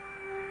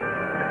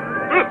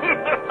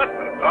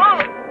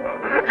 Oh,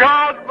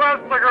 God bless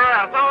the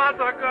grass. Oh,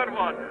 that's a good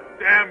one.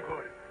 Damn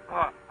good.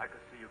 Oh, I can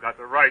see you got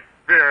the right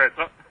spirit.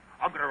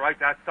 I'm going to write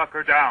that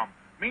sucker down.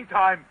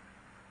 Meantime,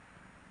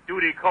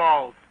 duty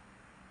calls.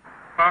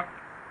 Huh?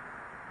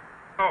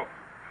 Oh,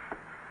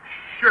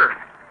 sure.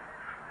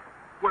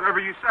 Whatever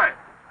you say.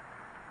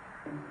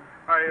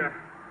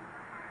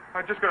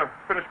 I'm just gonna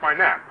finish my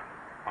nap.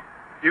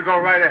 You go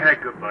right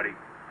ahead, good buddy.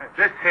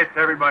 This hits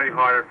everybody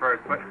harder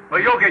first, but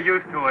you'll get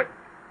used to it.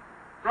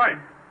 Right.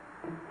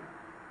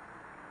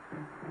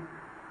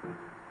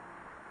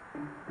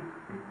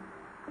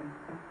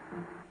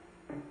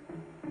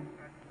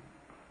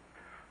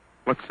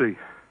 Let's see.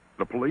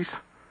 The police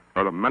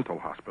or the mental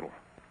hospital?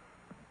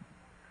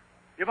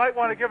 You might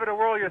want to give it a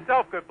whirl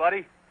yourself, good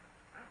buddy.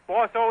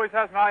 Boss always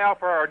has an eye out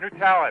for our new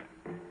talent.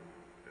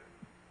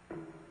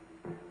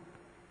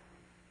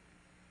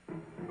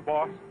 The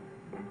boss?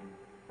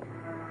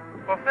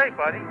 Well, say,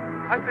 buddy,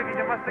 I figured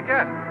you must have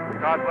guessed.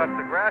 God bless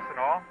the grass and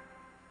all.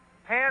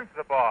 Han's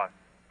the boss.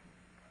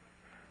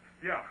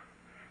 Yeah.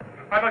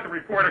 I'd like to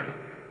report a...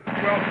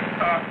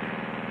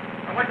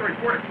 I'd like to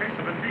report a case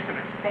of indecent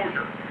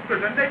exposure.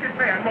 There's a naked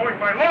man mowing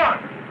my lawn.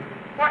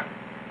 What?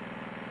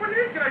 What do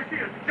you mean, can I see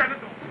his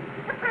genitals?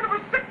 What kind of a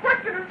sick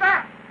question is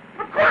that?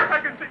 Of course I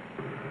can see...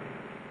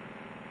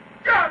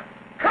 God!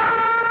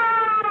 Come!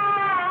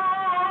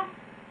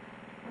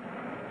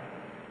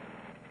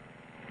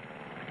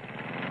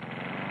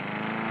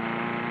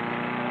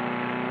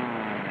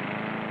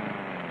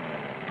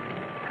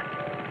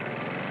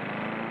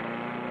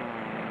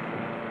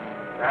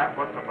 That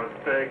was a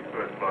mistake,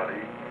 good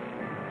buddy.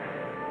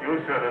 You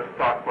should have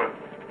stuck with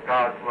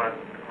God bless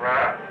the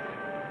grass.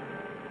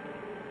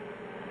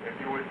 If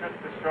you were just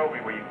to show me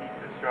where you eat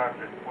this sharp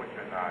as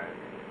butcher knives.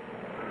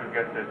 We could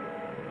get this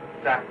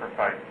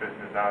sacrifice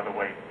business out of the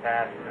way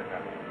fast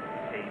enough.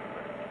 Painless.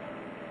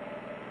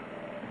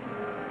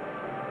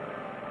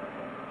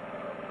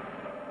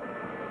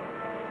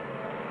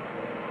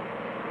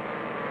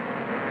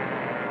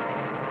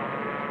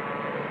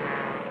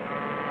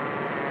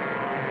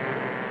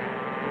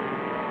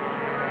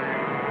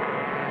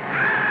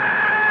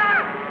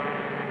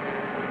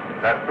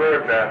 That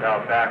bird bath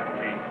out back will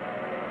be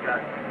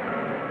shut.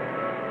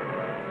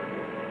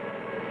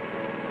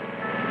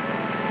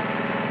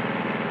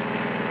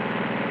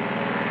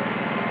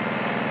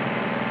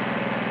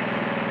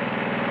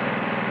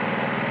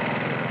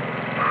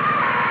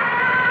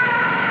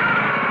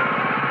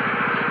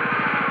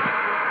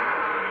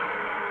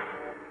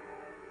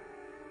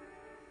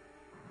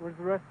 Where's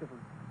the rest of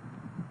them?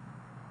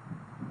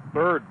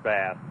 Bird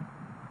bath.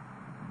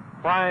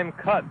 Prime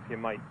cuts, you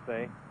might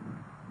say.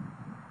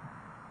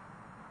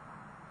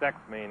 Sex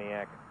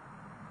maniac.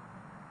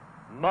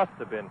 Must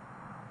have been.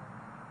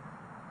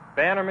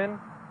 Bannerman,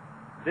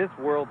 this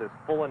world is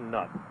full of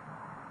nuts.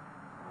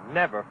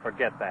 Never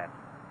forget that.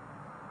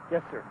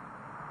 Yes, sir.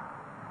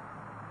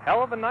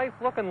 Hell of a nice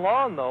looking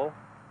lawn, though.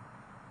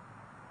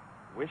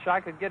 Wish I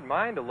could get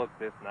mine to look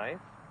this nice.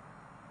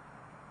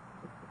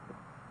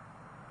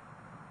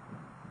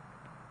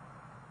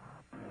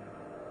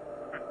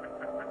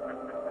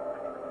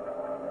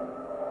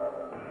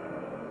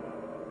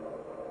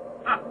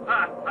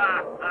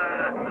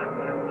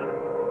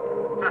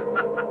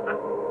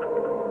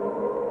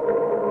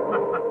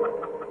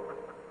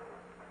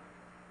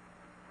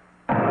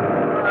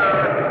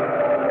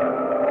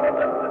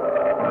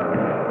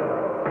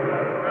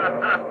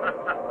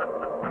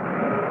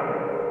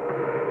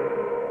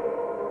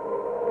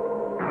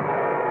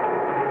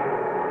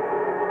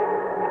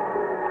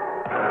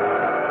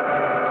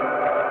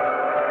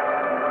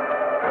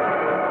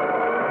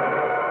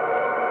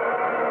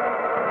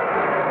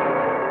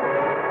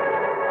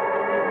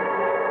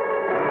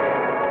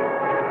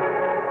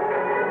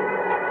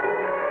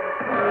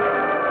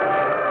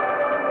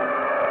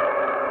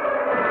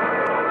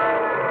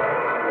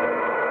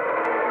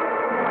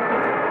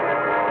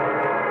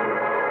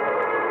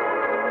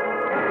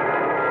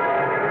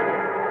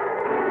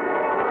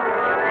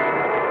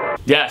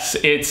 Yes,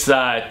 it's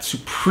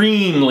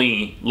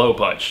supremely low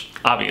budge,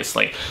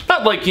 obviously.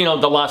 Not like, you know,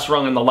 The Last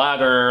Rung in the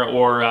Ladder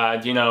or,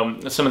 you know,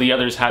 some of the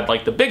others had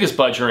like the biggest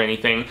budge or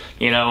anything,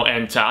 you know,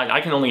 and I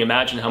can only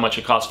imagine how much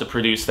it cost to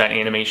produce that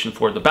animation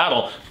for the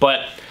battle.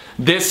 But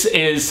this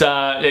is,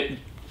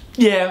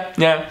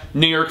 yeah,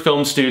 New York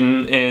film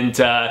student, and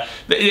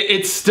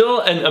it's still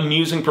an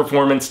amusing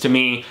performance to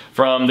me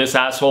from this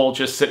asshole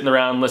just sitting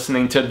around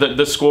listening to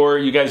the score.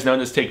 You guys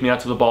noticed Take Me Out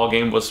to the Ball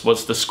Game was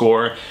the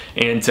score,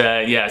 and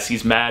yes,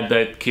 he's mad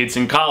that kid's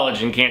in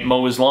college and can't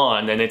mow his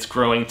lawn, and it's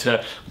growing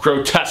to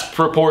grotesque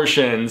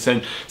proportions,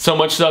 and so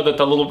much so that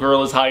the little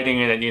girl is hiding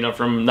in it, you know,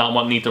 from not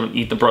wanting to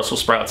eat the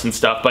Brussels sprouts and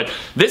stuff. But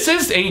this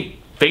is a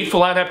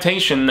faithful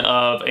adaptation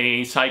of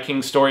a Sai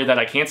King story that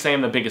I can't say I'm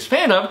the biggest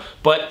fan of,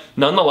 but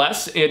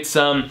nonetheless, it's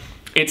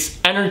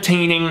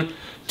entertaining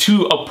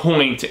to a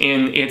point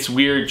in its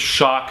weird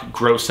shock,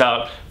 gross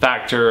out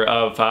factor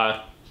of,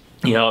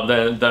 you know,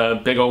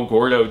 the big old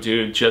Gordo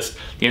dude just,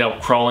 you know,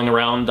 crawling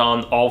around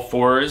on all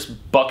fours,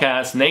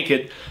 buck-ass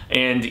naked,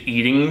 and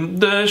eating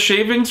the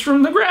shavings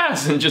from the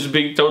grass and just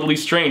being totally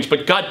strange.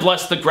 But God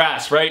bless the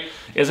grass, right?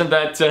 Isn't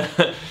that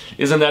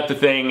the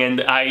thing?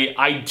 And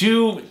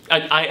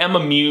I am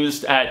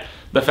amused at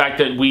the fact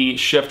that we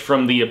shift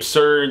from the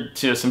absurd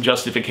to some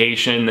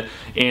justification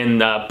in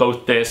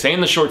both this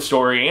and the short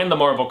story and the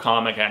Marvel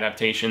comic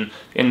adaptation,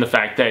 in the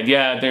fact that,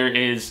 yeah, there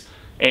is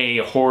a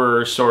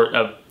horror sort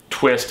of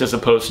twist as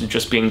opposed to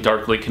just being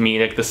darkly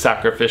comedic, the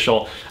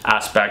sacrificial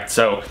aspect.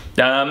 So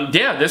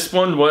yeah, this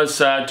one was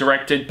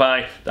directed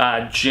by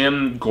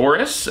Jim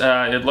Goris,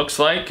 it looks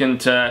like,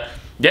 and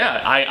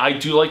yeah, I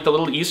do like the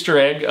little Easter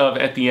egg of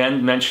at the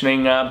end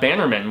mentioning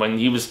Bannerman when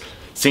he was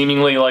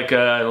seemingly like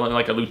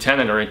a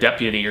lieutenant or a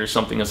deputy or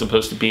something, as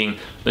opposed to being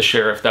the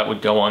sheriff that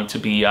would go on to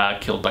be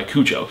killed by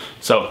Cujo.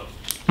 So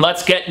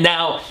let's get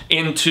now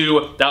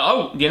into,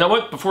 oh, you know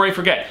what, before I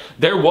forget,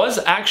 there was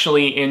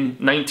actually in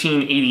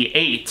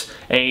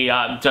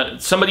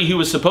 1988 somebody who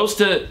was supposed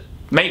to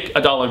make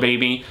a Dollar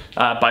Baby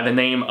by the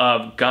name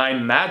of Guy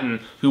Madden,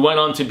 who went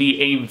on to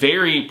be a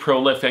very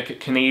prolific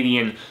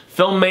Canadian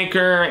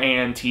filmmaker,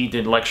 and he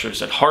did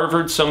lectures at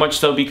Harvard, so much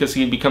so because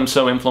he had become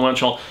so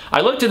influential.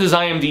 I looked at his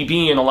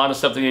IMDb and a lot of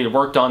stuff that he had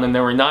worked on, and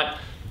there were not,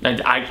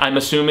 I'm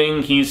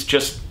assuming he's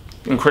just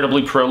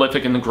incredibly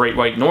prolific in the Great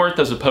White North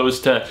as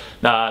opposed to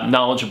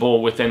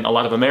knowledgeable within a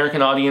lot of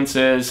American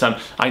audiences.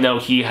 I know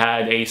he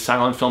had a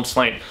silent film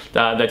slant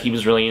that he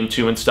was really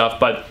into and stuff,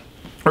 but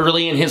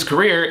early in his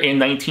career, in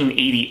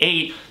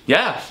 1988,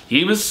 yeah,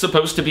 he was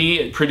supposed to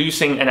be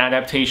producing an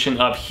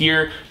adaptation of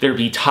Here There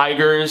Be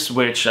Tigers,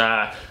 which,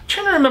 I'm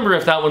trying to remember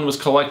if that one was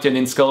collected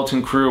in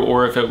Skeleton Crew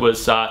or if it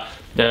was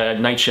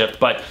Night Shift,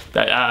 but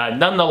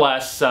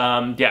nonetheless,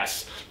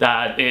 yes,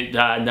 it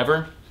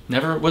never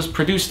never was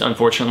produced,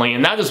 unfortunately.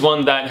 And that is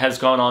one that has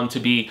gone on to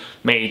be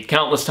made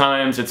countless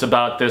times. It's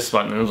about this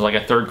one. It was like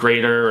a third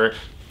grader, or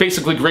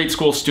basically grade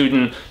school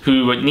student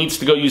who needs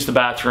to go use the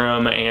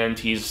bathroom, and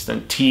he's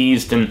then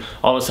teased and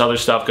all this other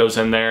stuff goes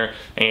in there,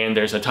 and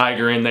there's a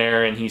tiger in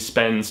there and he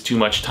spends too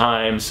much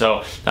time,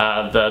 so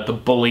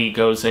the bully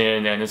goes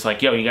in and it's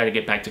like, yo, you got to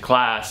get back to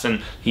class,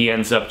 and he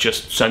ends up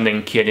just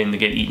sending kid in to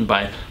get eaten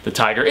by the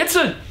tiger.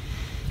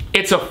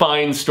 It's a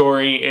fine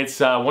story. It's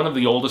one of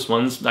the oldest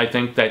ones I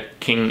think that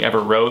King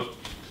ever wrote.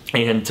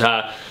 And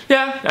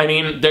yeah, I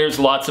mean, there's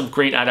lots of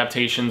great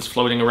adaptations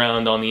floating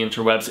around on the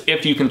interwebs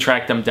if you can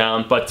track them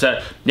down. But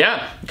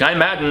yeah, Guy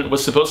Madden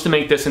was supposed to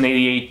make this in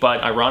 '88,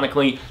 but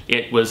ironically,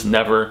 it was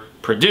never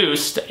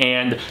produced.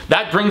 And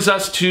that brings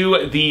us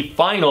to the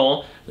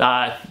final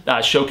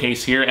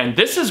showcase here. And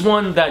this is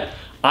one that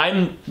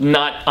I'm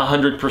not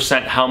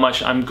 100% how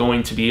much I'm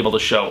going to be able to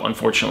show,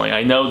 unfortunately.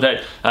 I know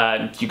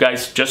that you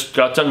guys just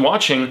got done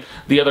watching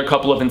the other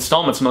couple of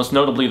installments, most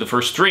notably the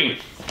first 3.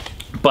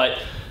 But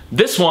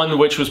this one,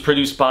 which was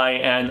produced by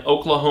an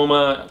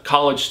Oklahoma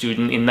college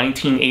student in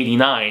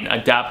 1989,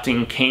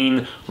 adapting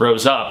Cain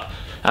Rose Up.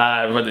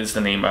 What is the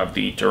name of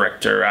the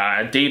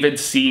director? David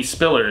C.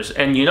 Spillers.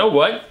 And you know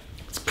what?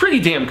 It's pretty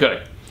damn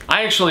good.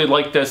 I actually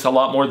like this a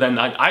lot more than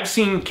I've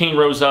seen Cain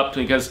Rose Up,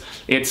 because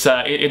it's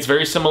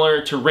very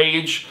similar to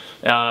Rage,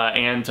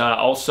 and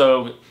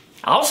also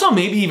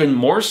maybe even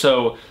more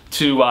so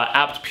to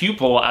Apt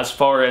Pupil as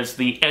far as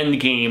the end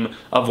game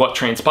of what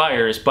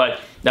transpires. But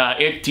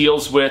it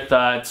deals with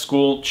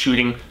school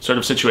shooting sort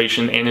of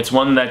situation, and it's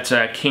one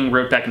that King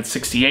wrote back in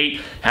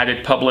 '68, had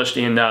it published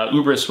in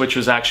Ubris, which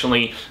was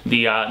actually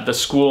the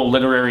school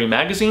literary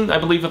magazine, I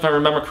believe, if I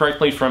remember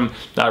correctly, from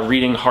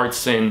reading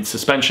Hearts in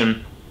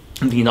Suspension,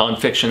 the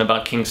nonfiction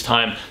about King's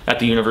time at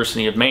the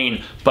University of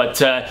Maine.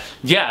 But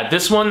yeah,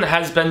 this one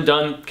has been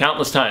done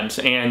countless times,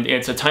 and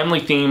it's a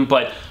timely theme,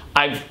 but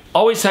I've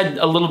always had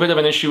a little bit of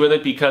an issue with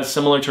it because,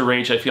 similar to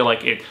Rage, I feel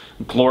like it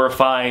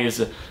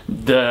glorifies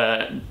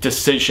the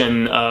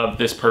decision of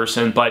this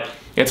person, but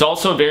it's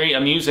also very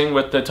amusing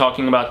with the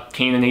talking about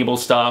Cain and Abel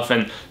stuff,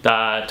 and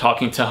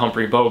talking to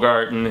Humphrey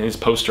Bogart and his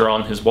poster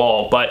on his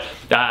wall. But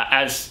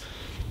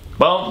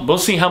well, we'll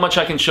see how much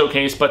I can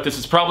showcase, but this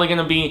is probably going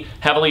to be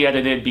heavily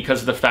edited because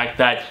of the fact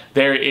that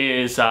there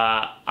is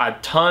a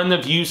ton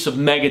of use of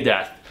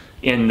Megadeth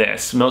in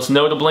this. Most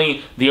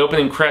notably, the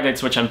opening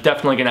credits, which I'm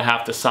definitely going to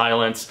have to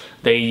silence.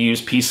 They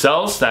use Peace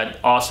Cells, that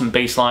awesome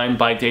bass line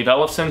by Dave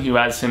Ellefson, who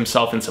has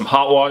himself in some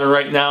hot water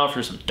right now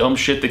for some dumb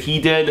shit that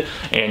he did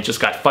and just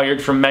got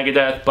fired from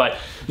Megadeth. But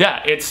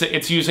yeah,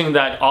 it's using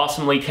that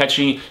awesomely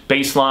catchy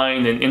bass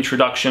line and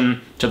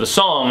introduction to the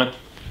song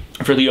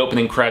for the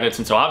opening credits,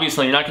 and so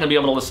obviously you're not going to be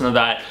able to listen to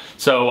that.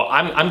 So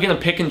I'm going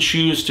to pick and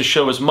choose to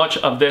show as much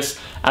of this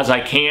as I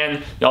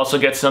can. You also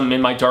get some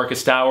In My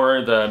Darkest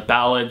Hour, the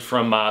ballad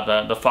from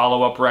the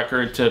follow-up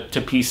record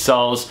to Peace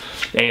Cells,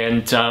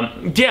 and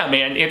yeah,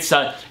 man, it's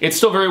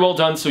still very well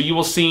done. So you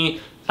will see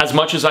as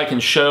much as I can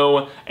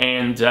show,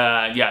 and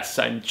yes,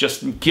 I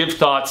just give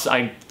thoughts,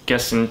 I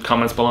guess, in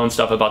comments below and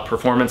stuff about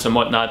performance and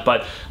whatnot.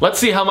 But let's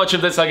see how much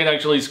of this I can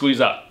actually squeeze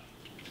up.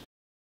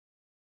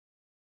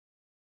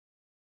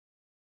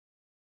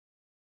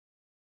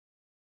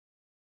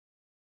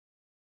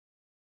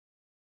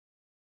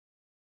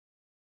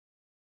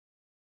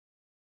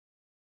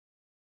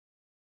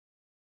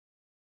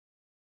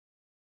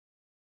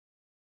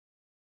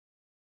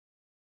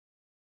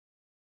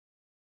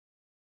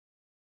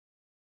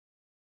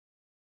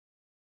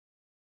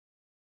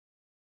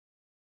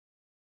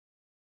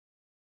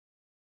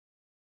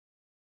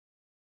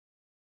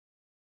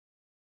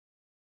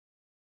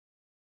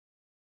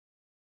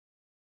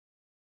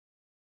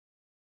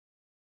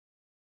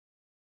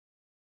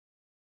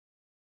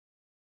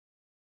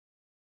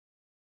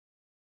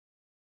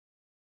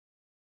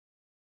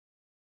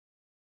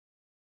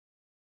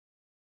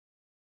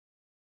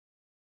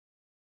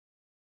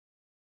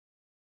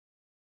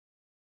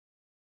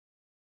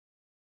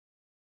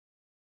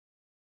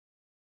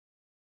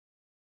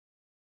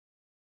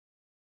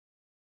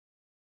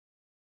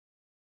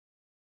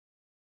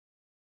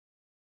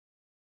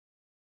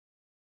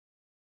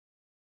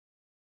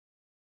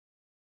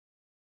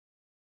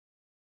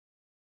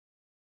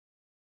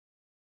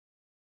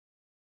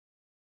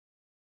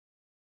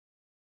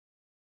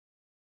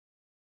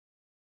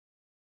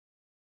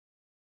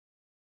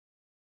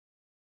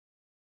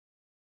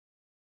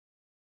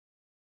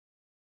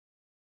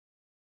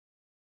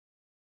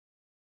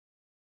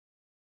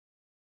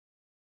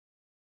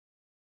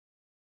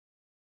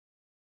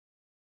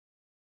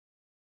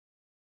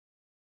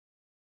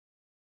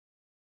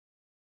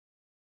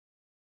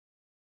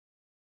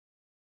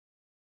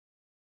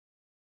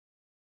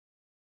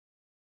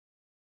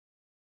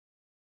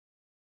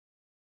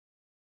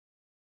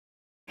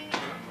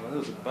 Well, it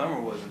was a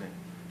bummer, wasn't it?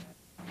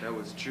 That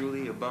was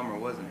truly a bummer,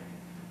 wasn't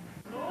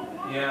it?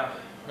 Yeah,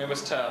 it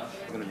was tough.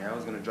 I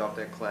was gonna drop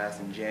that class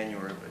in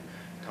January,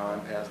 but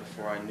time passed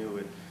before I knew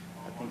it.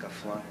 I think I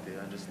flunked it.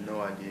 I just know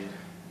I did.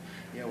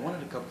 Yeah, I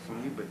wanted a couple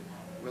from you, but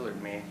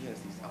Willard, man, he has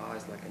these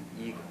eyes like an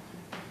eagle.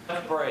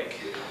 Break.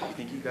 You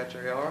think you got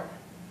your AR?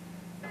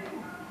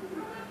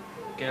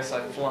 Guess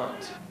I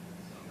flunked.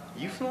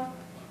 You flunked?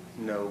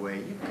 No way,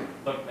 you could.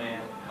 Look,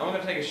 man, I'm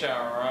gonna take a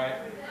shower, alright?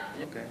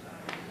 Okay.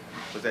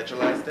 Was that your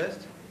last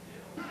test?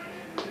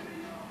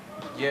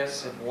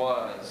 Yes, it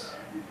was.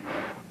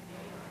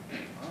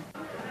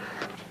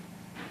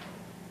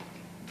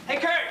 Hey,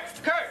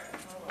 Kurt! Kurt!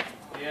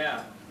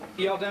 Yeah.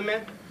 You all done,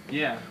 man?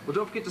 Yeah. Well,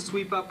 don't forget to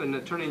sweep up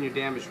and turn in your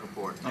damage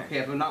report. Okay,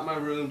 if I'm not in my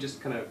room,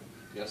 just kind of,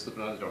 slip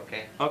it under the door,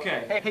 okay?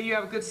 Okay. Hey, you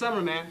have a good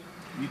summer, man.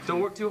 You don't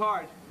work too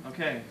hard.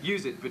 Okay.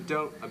 Use it, but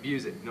don't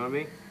abuse it. You know what I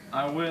mean?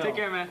 I will. Take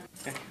care, man.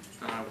 Okay.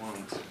 I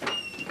won't.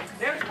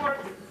 Damage report.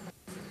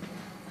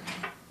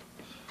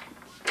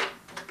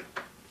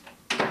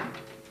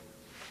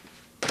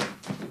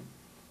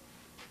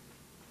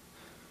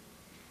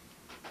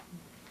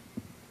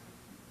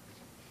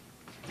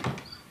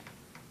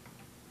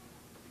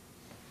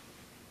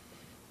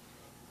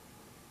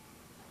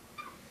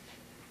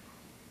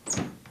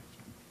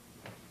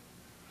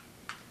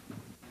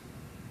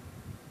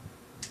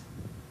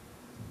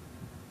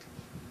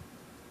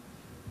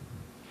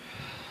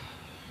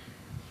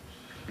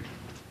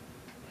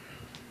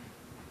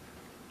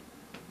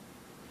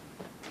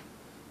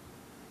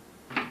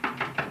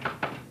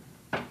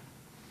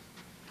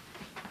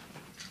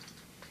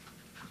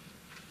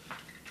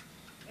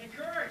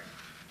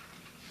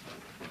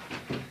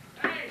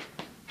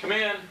 Come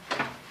in.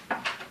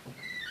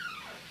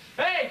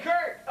 Hey,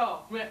 Kurt!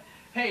 Oh, man.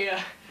 Hey,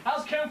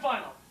 how's the chem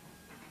final?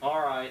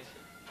 All right.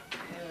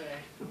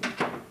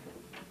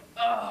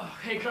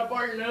 Hey, can I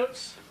borrow your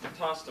notes? I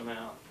tossed them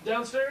out.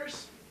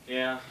 Downstairs?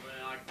 Yeah.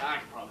 Well, I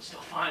can probably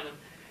still find them.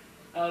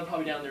 They're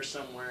probably down there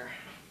somewhere.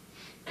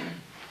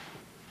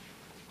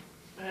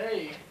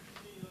 Hey.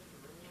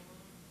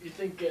 You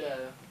think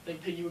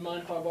Piggy would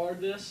mind if I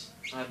borrowed this?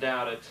 I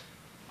doubt it.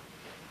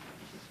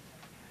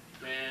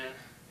 Man.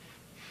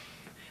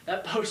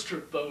 That poster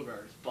of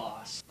Bogart's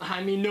boss.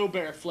 I mean, no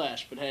bare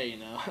flesh, but hey, you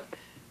know.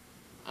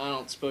 I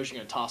don't suppose you're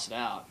gonna toss it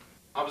out.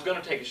 I was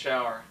gonna take a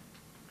shower.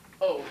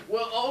 Oh,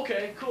 well,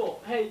 okay, cool.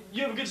 Hey,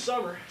 you have a good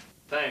summer.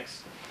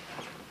 Thanks.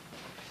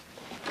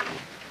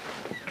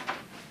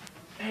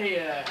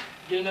 Hey,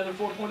 get another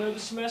 4.0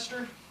 this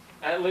semester?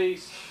 At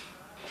least.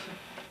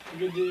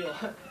 Good deal.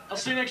 I'll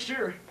see you next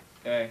year.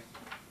 Okay.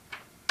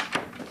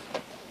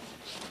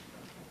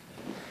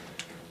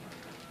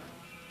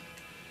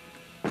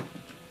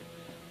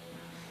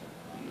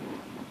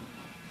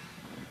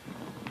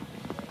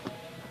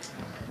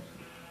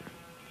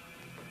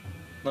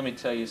 Let me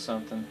tell you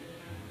something.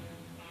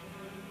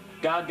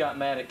 God got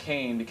mad at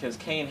Cain because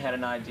Cain had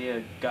an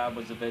idea God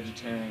was a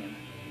vegetarian.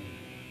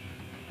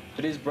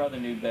 But his brother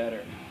knew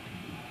better.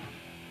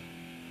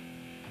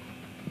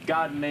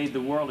 God made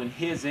the world in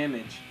his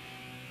image.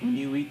 When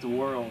you eat the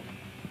world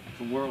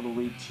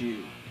will eat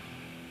you.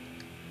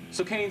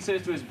 So Cain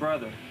says to his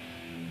brother,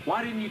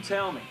 "Why didn't you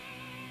tell me?"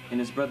 And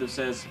his brother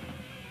says,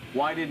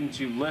 "Why didn't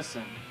you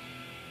listen?"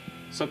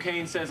 So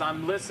Cain says,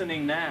 "I'm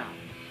listening now."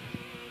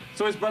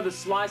 So his brother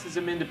slices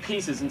him into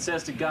pieces and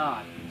says to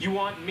God, "You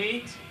want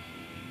meat?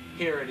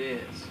 Here it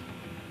is.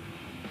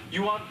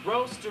 You want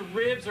roast or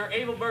ribs or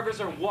Abel burgers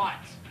or what?"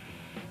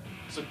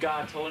 So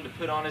God told him to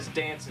put on his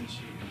dancing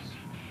shoes.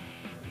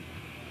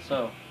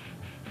 So,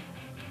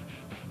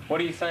 what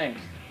do you think?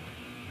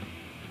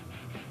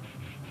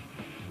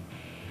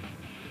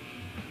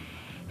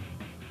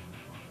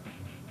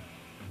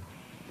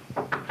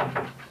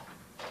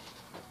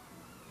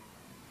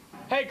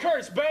 Hey, Kurt,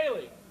 it's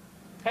Bailey.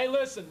 Hey,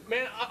 listen,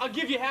 man, I'll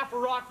give you half a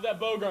rock for that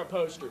Bogart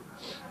poster.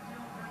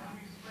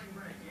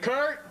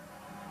 Kurt?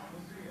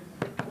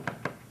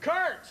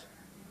 Kurt!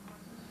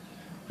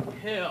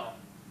 Hell.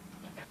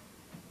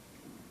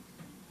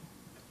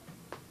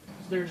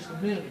 Was there just a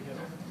minute ago.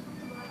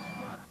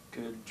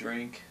 Good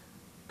drink,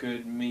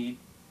 good meat,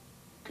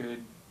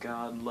 good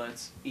God,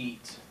 let's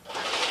eat.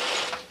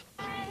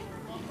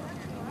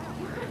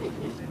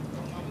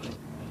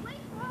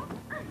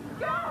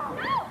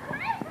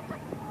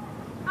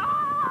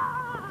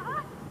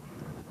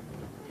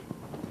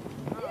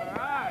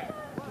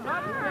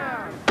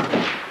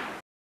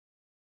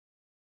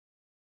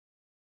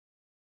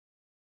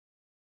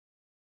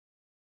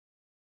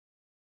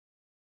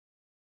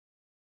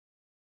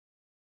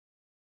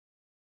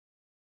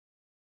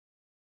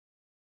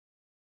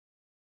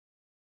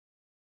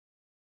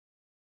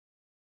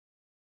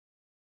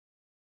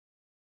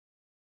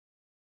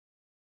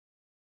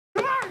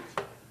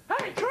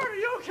 Hey, Kurt, are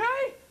you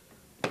okay?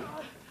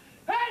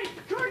 Hey,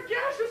 Kurt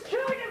Gash is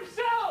killing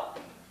himself!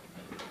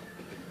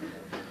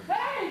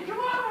 Hey, come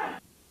on!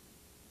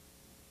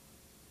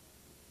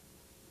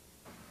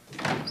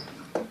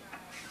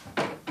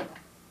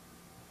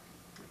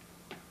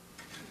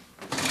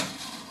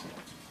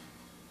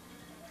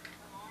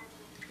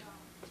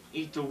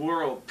 Eat the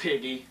world,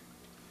 piggy.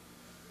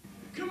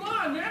 Come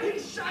on, man! They're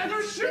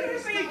shooting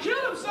at me! He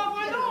killed himself,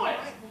 I know it!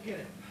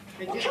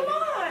 Well, come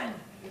on!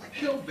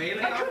 Kill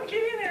Bailey. I couldn't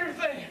get in there,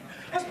 everything.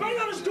 I was banging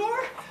on his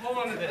door. Hold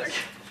on to this.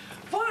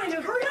 Fine,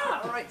 then hurry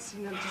up. All right, see,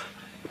 now just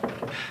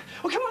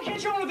Well, come on,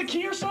 can't you open with the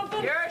key or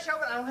something? Garish,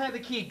 open. I don't have the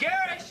key.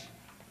 Garish!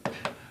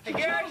 Hey,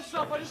 Garish!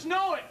 Stuff, I just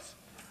know it.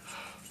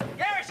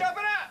 Garish,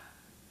 open up!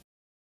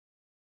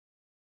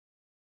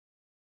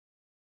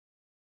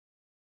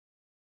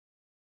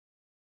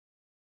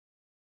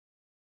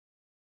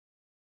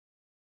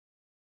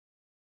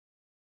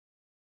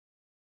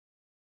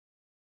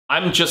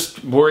 I'm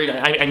just worried.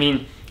 I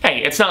mean,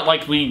 hey, it's not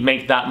like we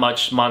make that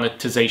much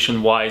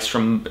monetization-wise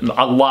from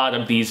a lot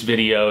of these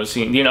videos,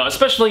 you know,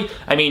 especially,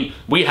 I mean,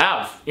 we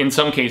have in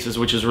some cases,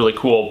 which is really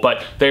cool,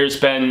 but there's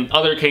been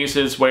other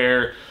cases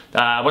where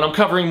when I'm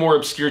covering more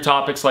obscure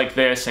topics like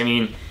this, I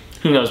mean,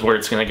 who knows where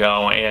it's going to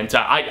go, and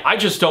I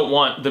just don't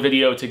want the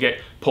video to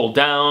get pulled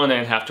down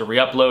and have to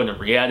re-upload and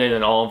re-edit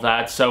and all of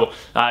that. So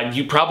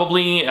you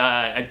probably,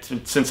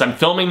 since I'm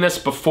filming this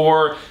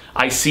before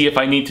I see if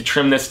I need to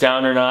trim this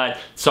down or not,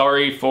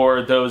 sorry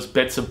for those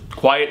bits of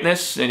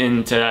quietness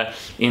in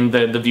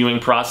the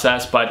viewing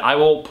process, but I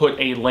will put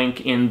a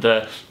link in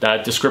the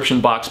description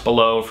box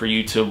below for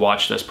you to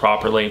watch this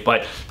properly.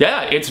 But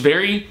yeah, it's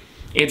very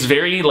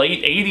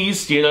late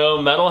 80s, you know,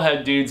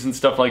 metalhead dudes and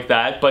stuff like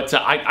that, but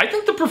I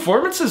think the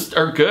performances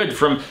are good,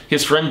 from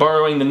his friend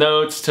borrowing the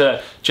notes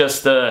to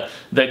just the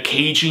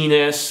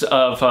caginess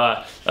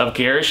of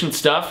Garish and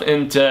stuff,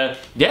 and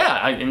yeah,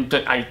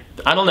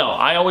 I don't know,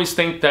 I always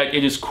think that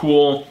it is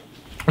cool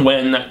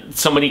when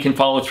somebody can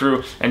follow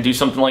through and do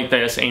something like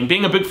this. And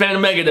being a big fan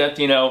of Megadeth,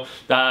 you know,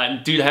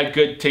 dude had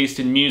good taste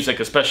in music,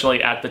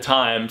 especially at the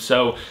time.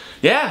 So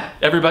yeah,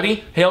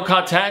 everybody, hail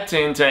Ka-Tet,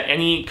 and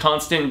any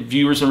constant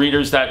viewers and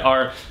readers that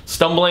are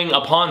stumbling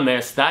upon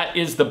this, that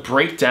is the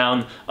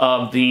breakdown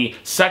of the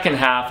second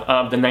half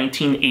of the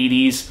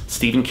 1980s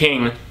Stephen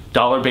King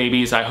Dollar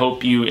Babies. I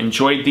hope you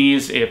enjoyed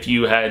these if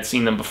you had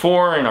seen them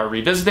before and are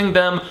revisiting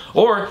them,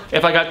 or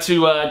if I got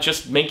to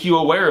just make you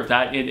aware of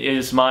that. It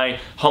is my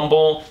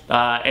humble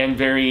and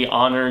very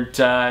honored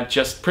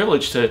just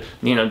privilege to,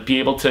 you know, be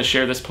able to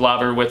share this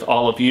palaver with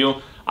all of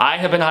you. I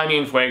have been Jaime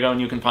and Fuego, and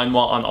you can find me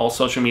on all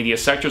social media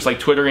sectors like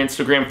Twitter,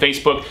 Instagram,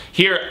 Facebook,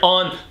 here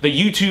on the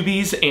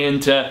YouTubies,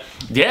 and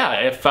yeah,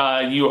 if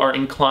you are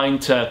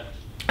inclined to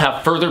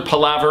have further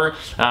palaver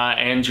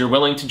and you're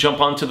willing to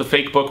jump onto the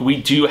fake book,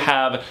 we do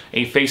have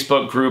a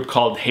Facebook group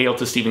called Hail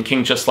to Stephen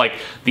King, just like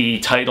the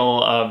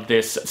title of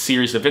this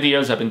series of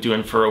videos I've been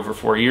doing for over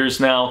 4 years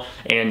now,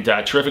 and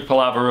terrific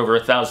palaver, over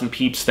 1,000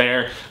 peeps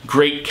there,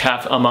 great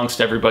kef amongst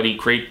everybody,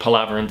 great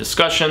palaver and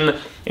discussion.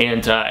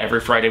 And every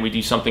Friday we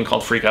do something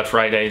called Freak Out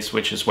Fridays,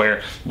 which is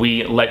where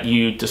we let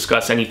you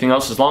discuss anything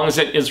else as long as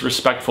it is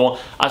respectful,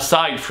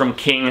 aside from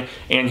King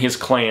and his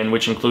clan,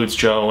 which includes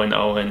Joe and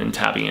Owen and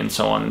Tabby and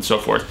so on and so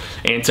forth.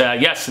 And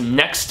yes,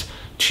 next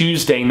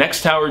Tuesday,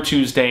 next Tower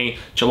Tuesday,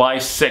 July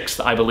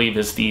 6th, I believe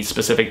is the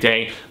specific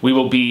day, we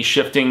will be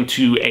shifting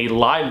to a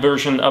live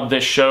version of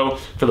this show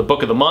for the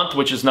book of the month,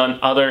 which is none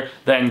other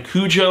than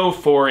Cujo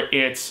for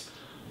its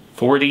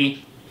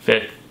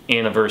 45th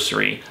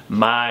anniversary.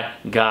 My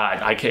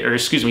God, I can't, or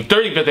excuse me,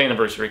 35th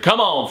anniversary. Come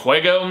on,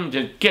 Fuego,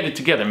 get it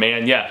together,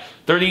 man. Yeah,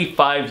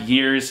 35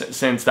 years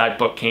since that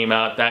book came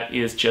out. That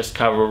is just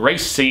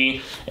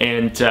crazy.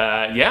 And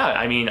yeah,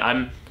 I mean,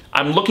 I'm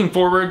looking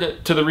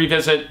forward to the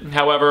revisit.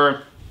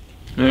 However,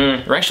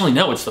 or actually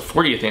no, it's the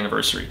 40th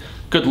anniversary.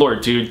 Good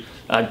Lord, dude.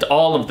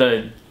 All of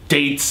the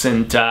dates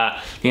and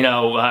you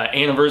know,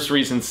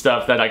 anniversaries and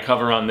stuff that I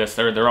cover on this,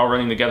 they're all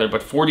running together.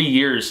 But 40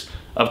 years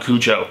of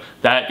Cujo,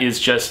 that is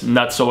just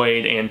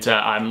nutsoid, and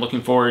I'm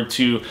looking forward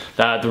to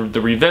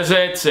the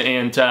revisit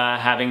and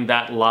having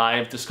that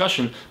live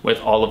discussion with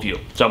all of you.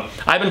 So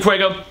I've been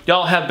Fuego,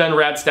 y'all have been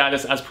Rad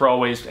Status as per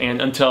always,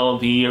 and until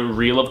the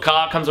Reel of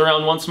Ka comes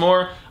around once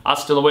more,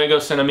 hasta luego,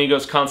 sen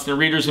amigos, constant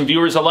readers and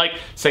viewers alike,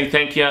 say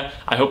thank ya.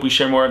 I hope we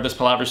share more of this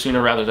palaver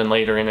sooner rather than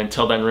later, and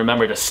until then,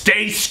 remember to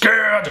stay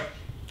scared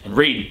and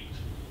read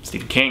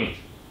Stephen King.